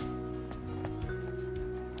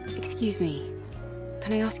 Excuse me.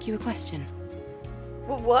 Can I ask you a question?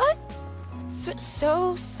 What?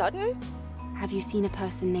 So sudden? Have you seen a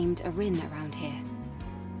person named Arin around here?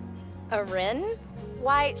 Arin?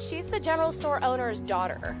 Why, she's the general store owner's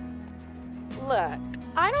daughter. Look,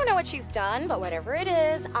 I don't know what she's done, but whatever it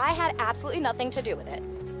is, I had absolutely nothing to do with it.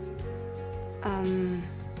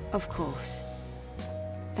 Of course.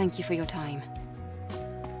 Thank you for your time.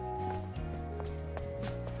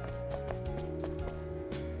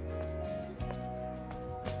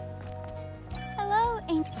 Hello,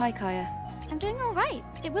 Angel. Hi, Kaya. I'm doing all right.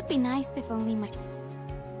 It would be nice if only my...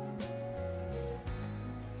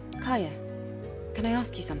 Kaya, can I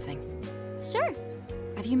ask you something? Sure.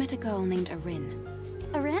 Have you met a girl named Arin?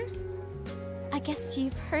 Arin? I guess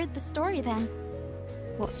you've heard the story then.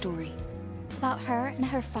 What story? About her and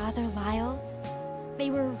her father, Lyle.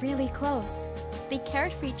 They were really close. They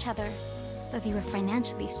cared for each other, though they were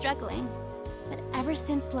financially struggling. But ever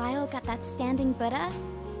since Lyle got that standing Buddha,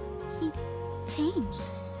 he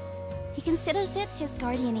changed. He considers it his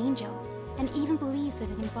guardian angel, and even believes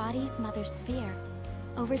that it embodies Mother's sphere.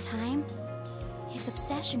 Over time, his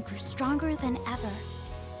obsession grew stronger than ever.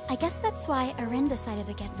 I guess that's why Arin decided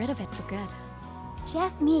to get rid of it for good. She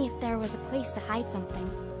asked me if there was a place to hide something,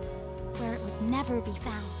 where it would never be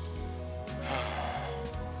found.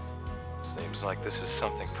 Seems like this is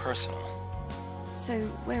something personal. So,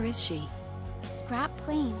 where is she? Scrap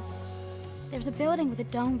Plains. There's a building with a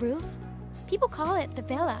dome roof. People call it the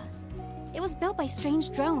Villa. It was built by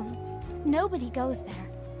strange drones. Nobody goes there.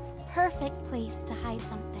 Perfect place to hide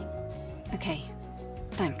something. Okay,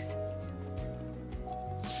 thanks.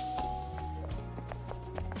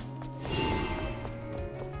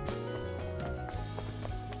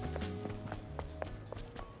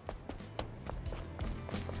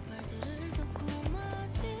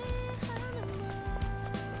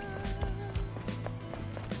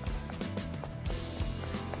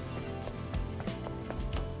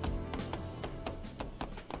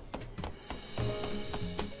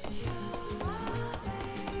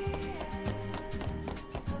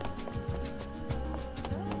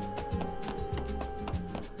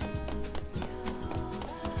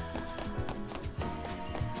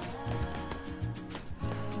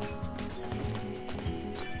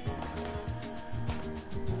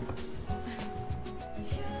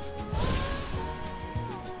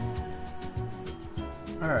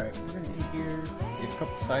 Alright, we're gonna end here. Did a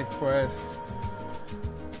couple side quests.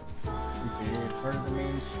 We did part of the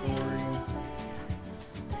main story.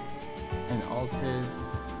 And Altess.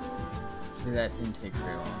 So that didn't take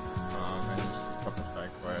very long. And just a couple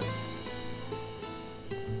side quests.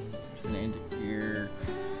 Just gonna end it here.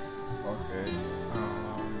 All good.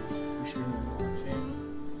 Appreciate you watching.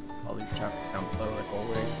 I'll leave chapter down below like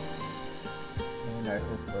always. And I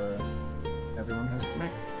hope everyone has a good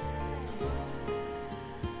night.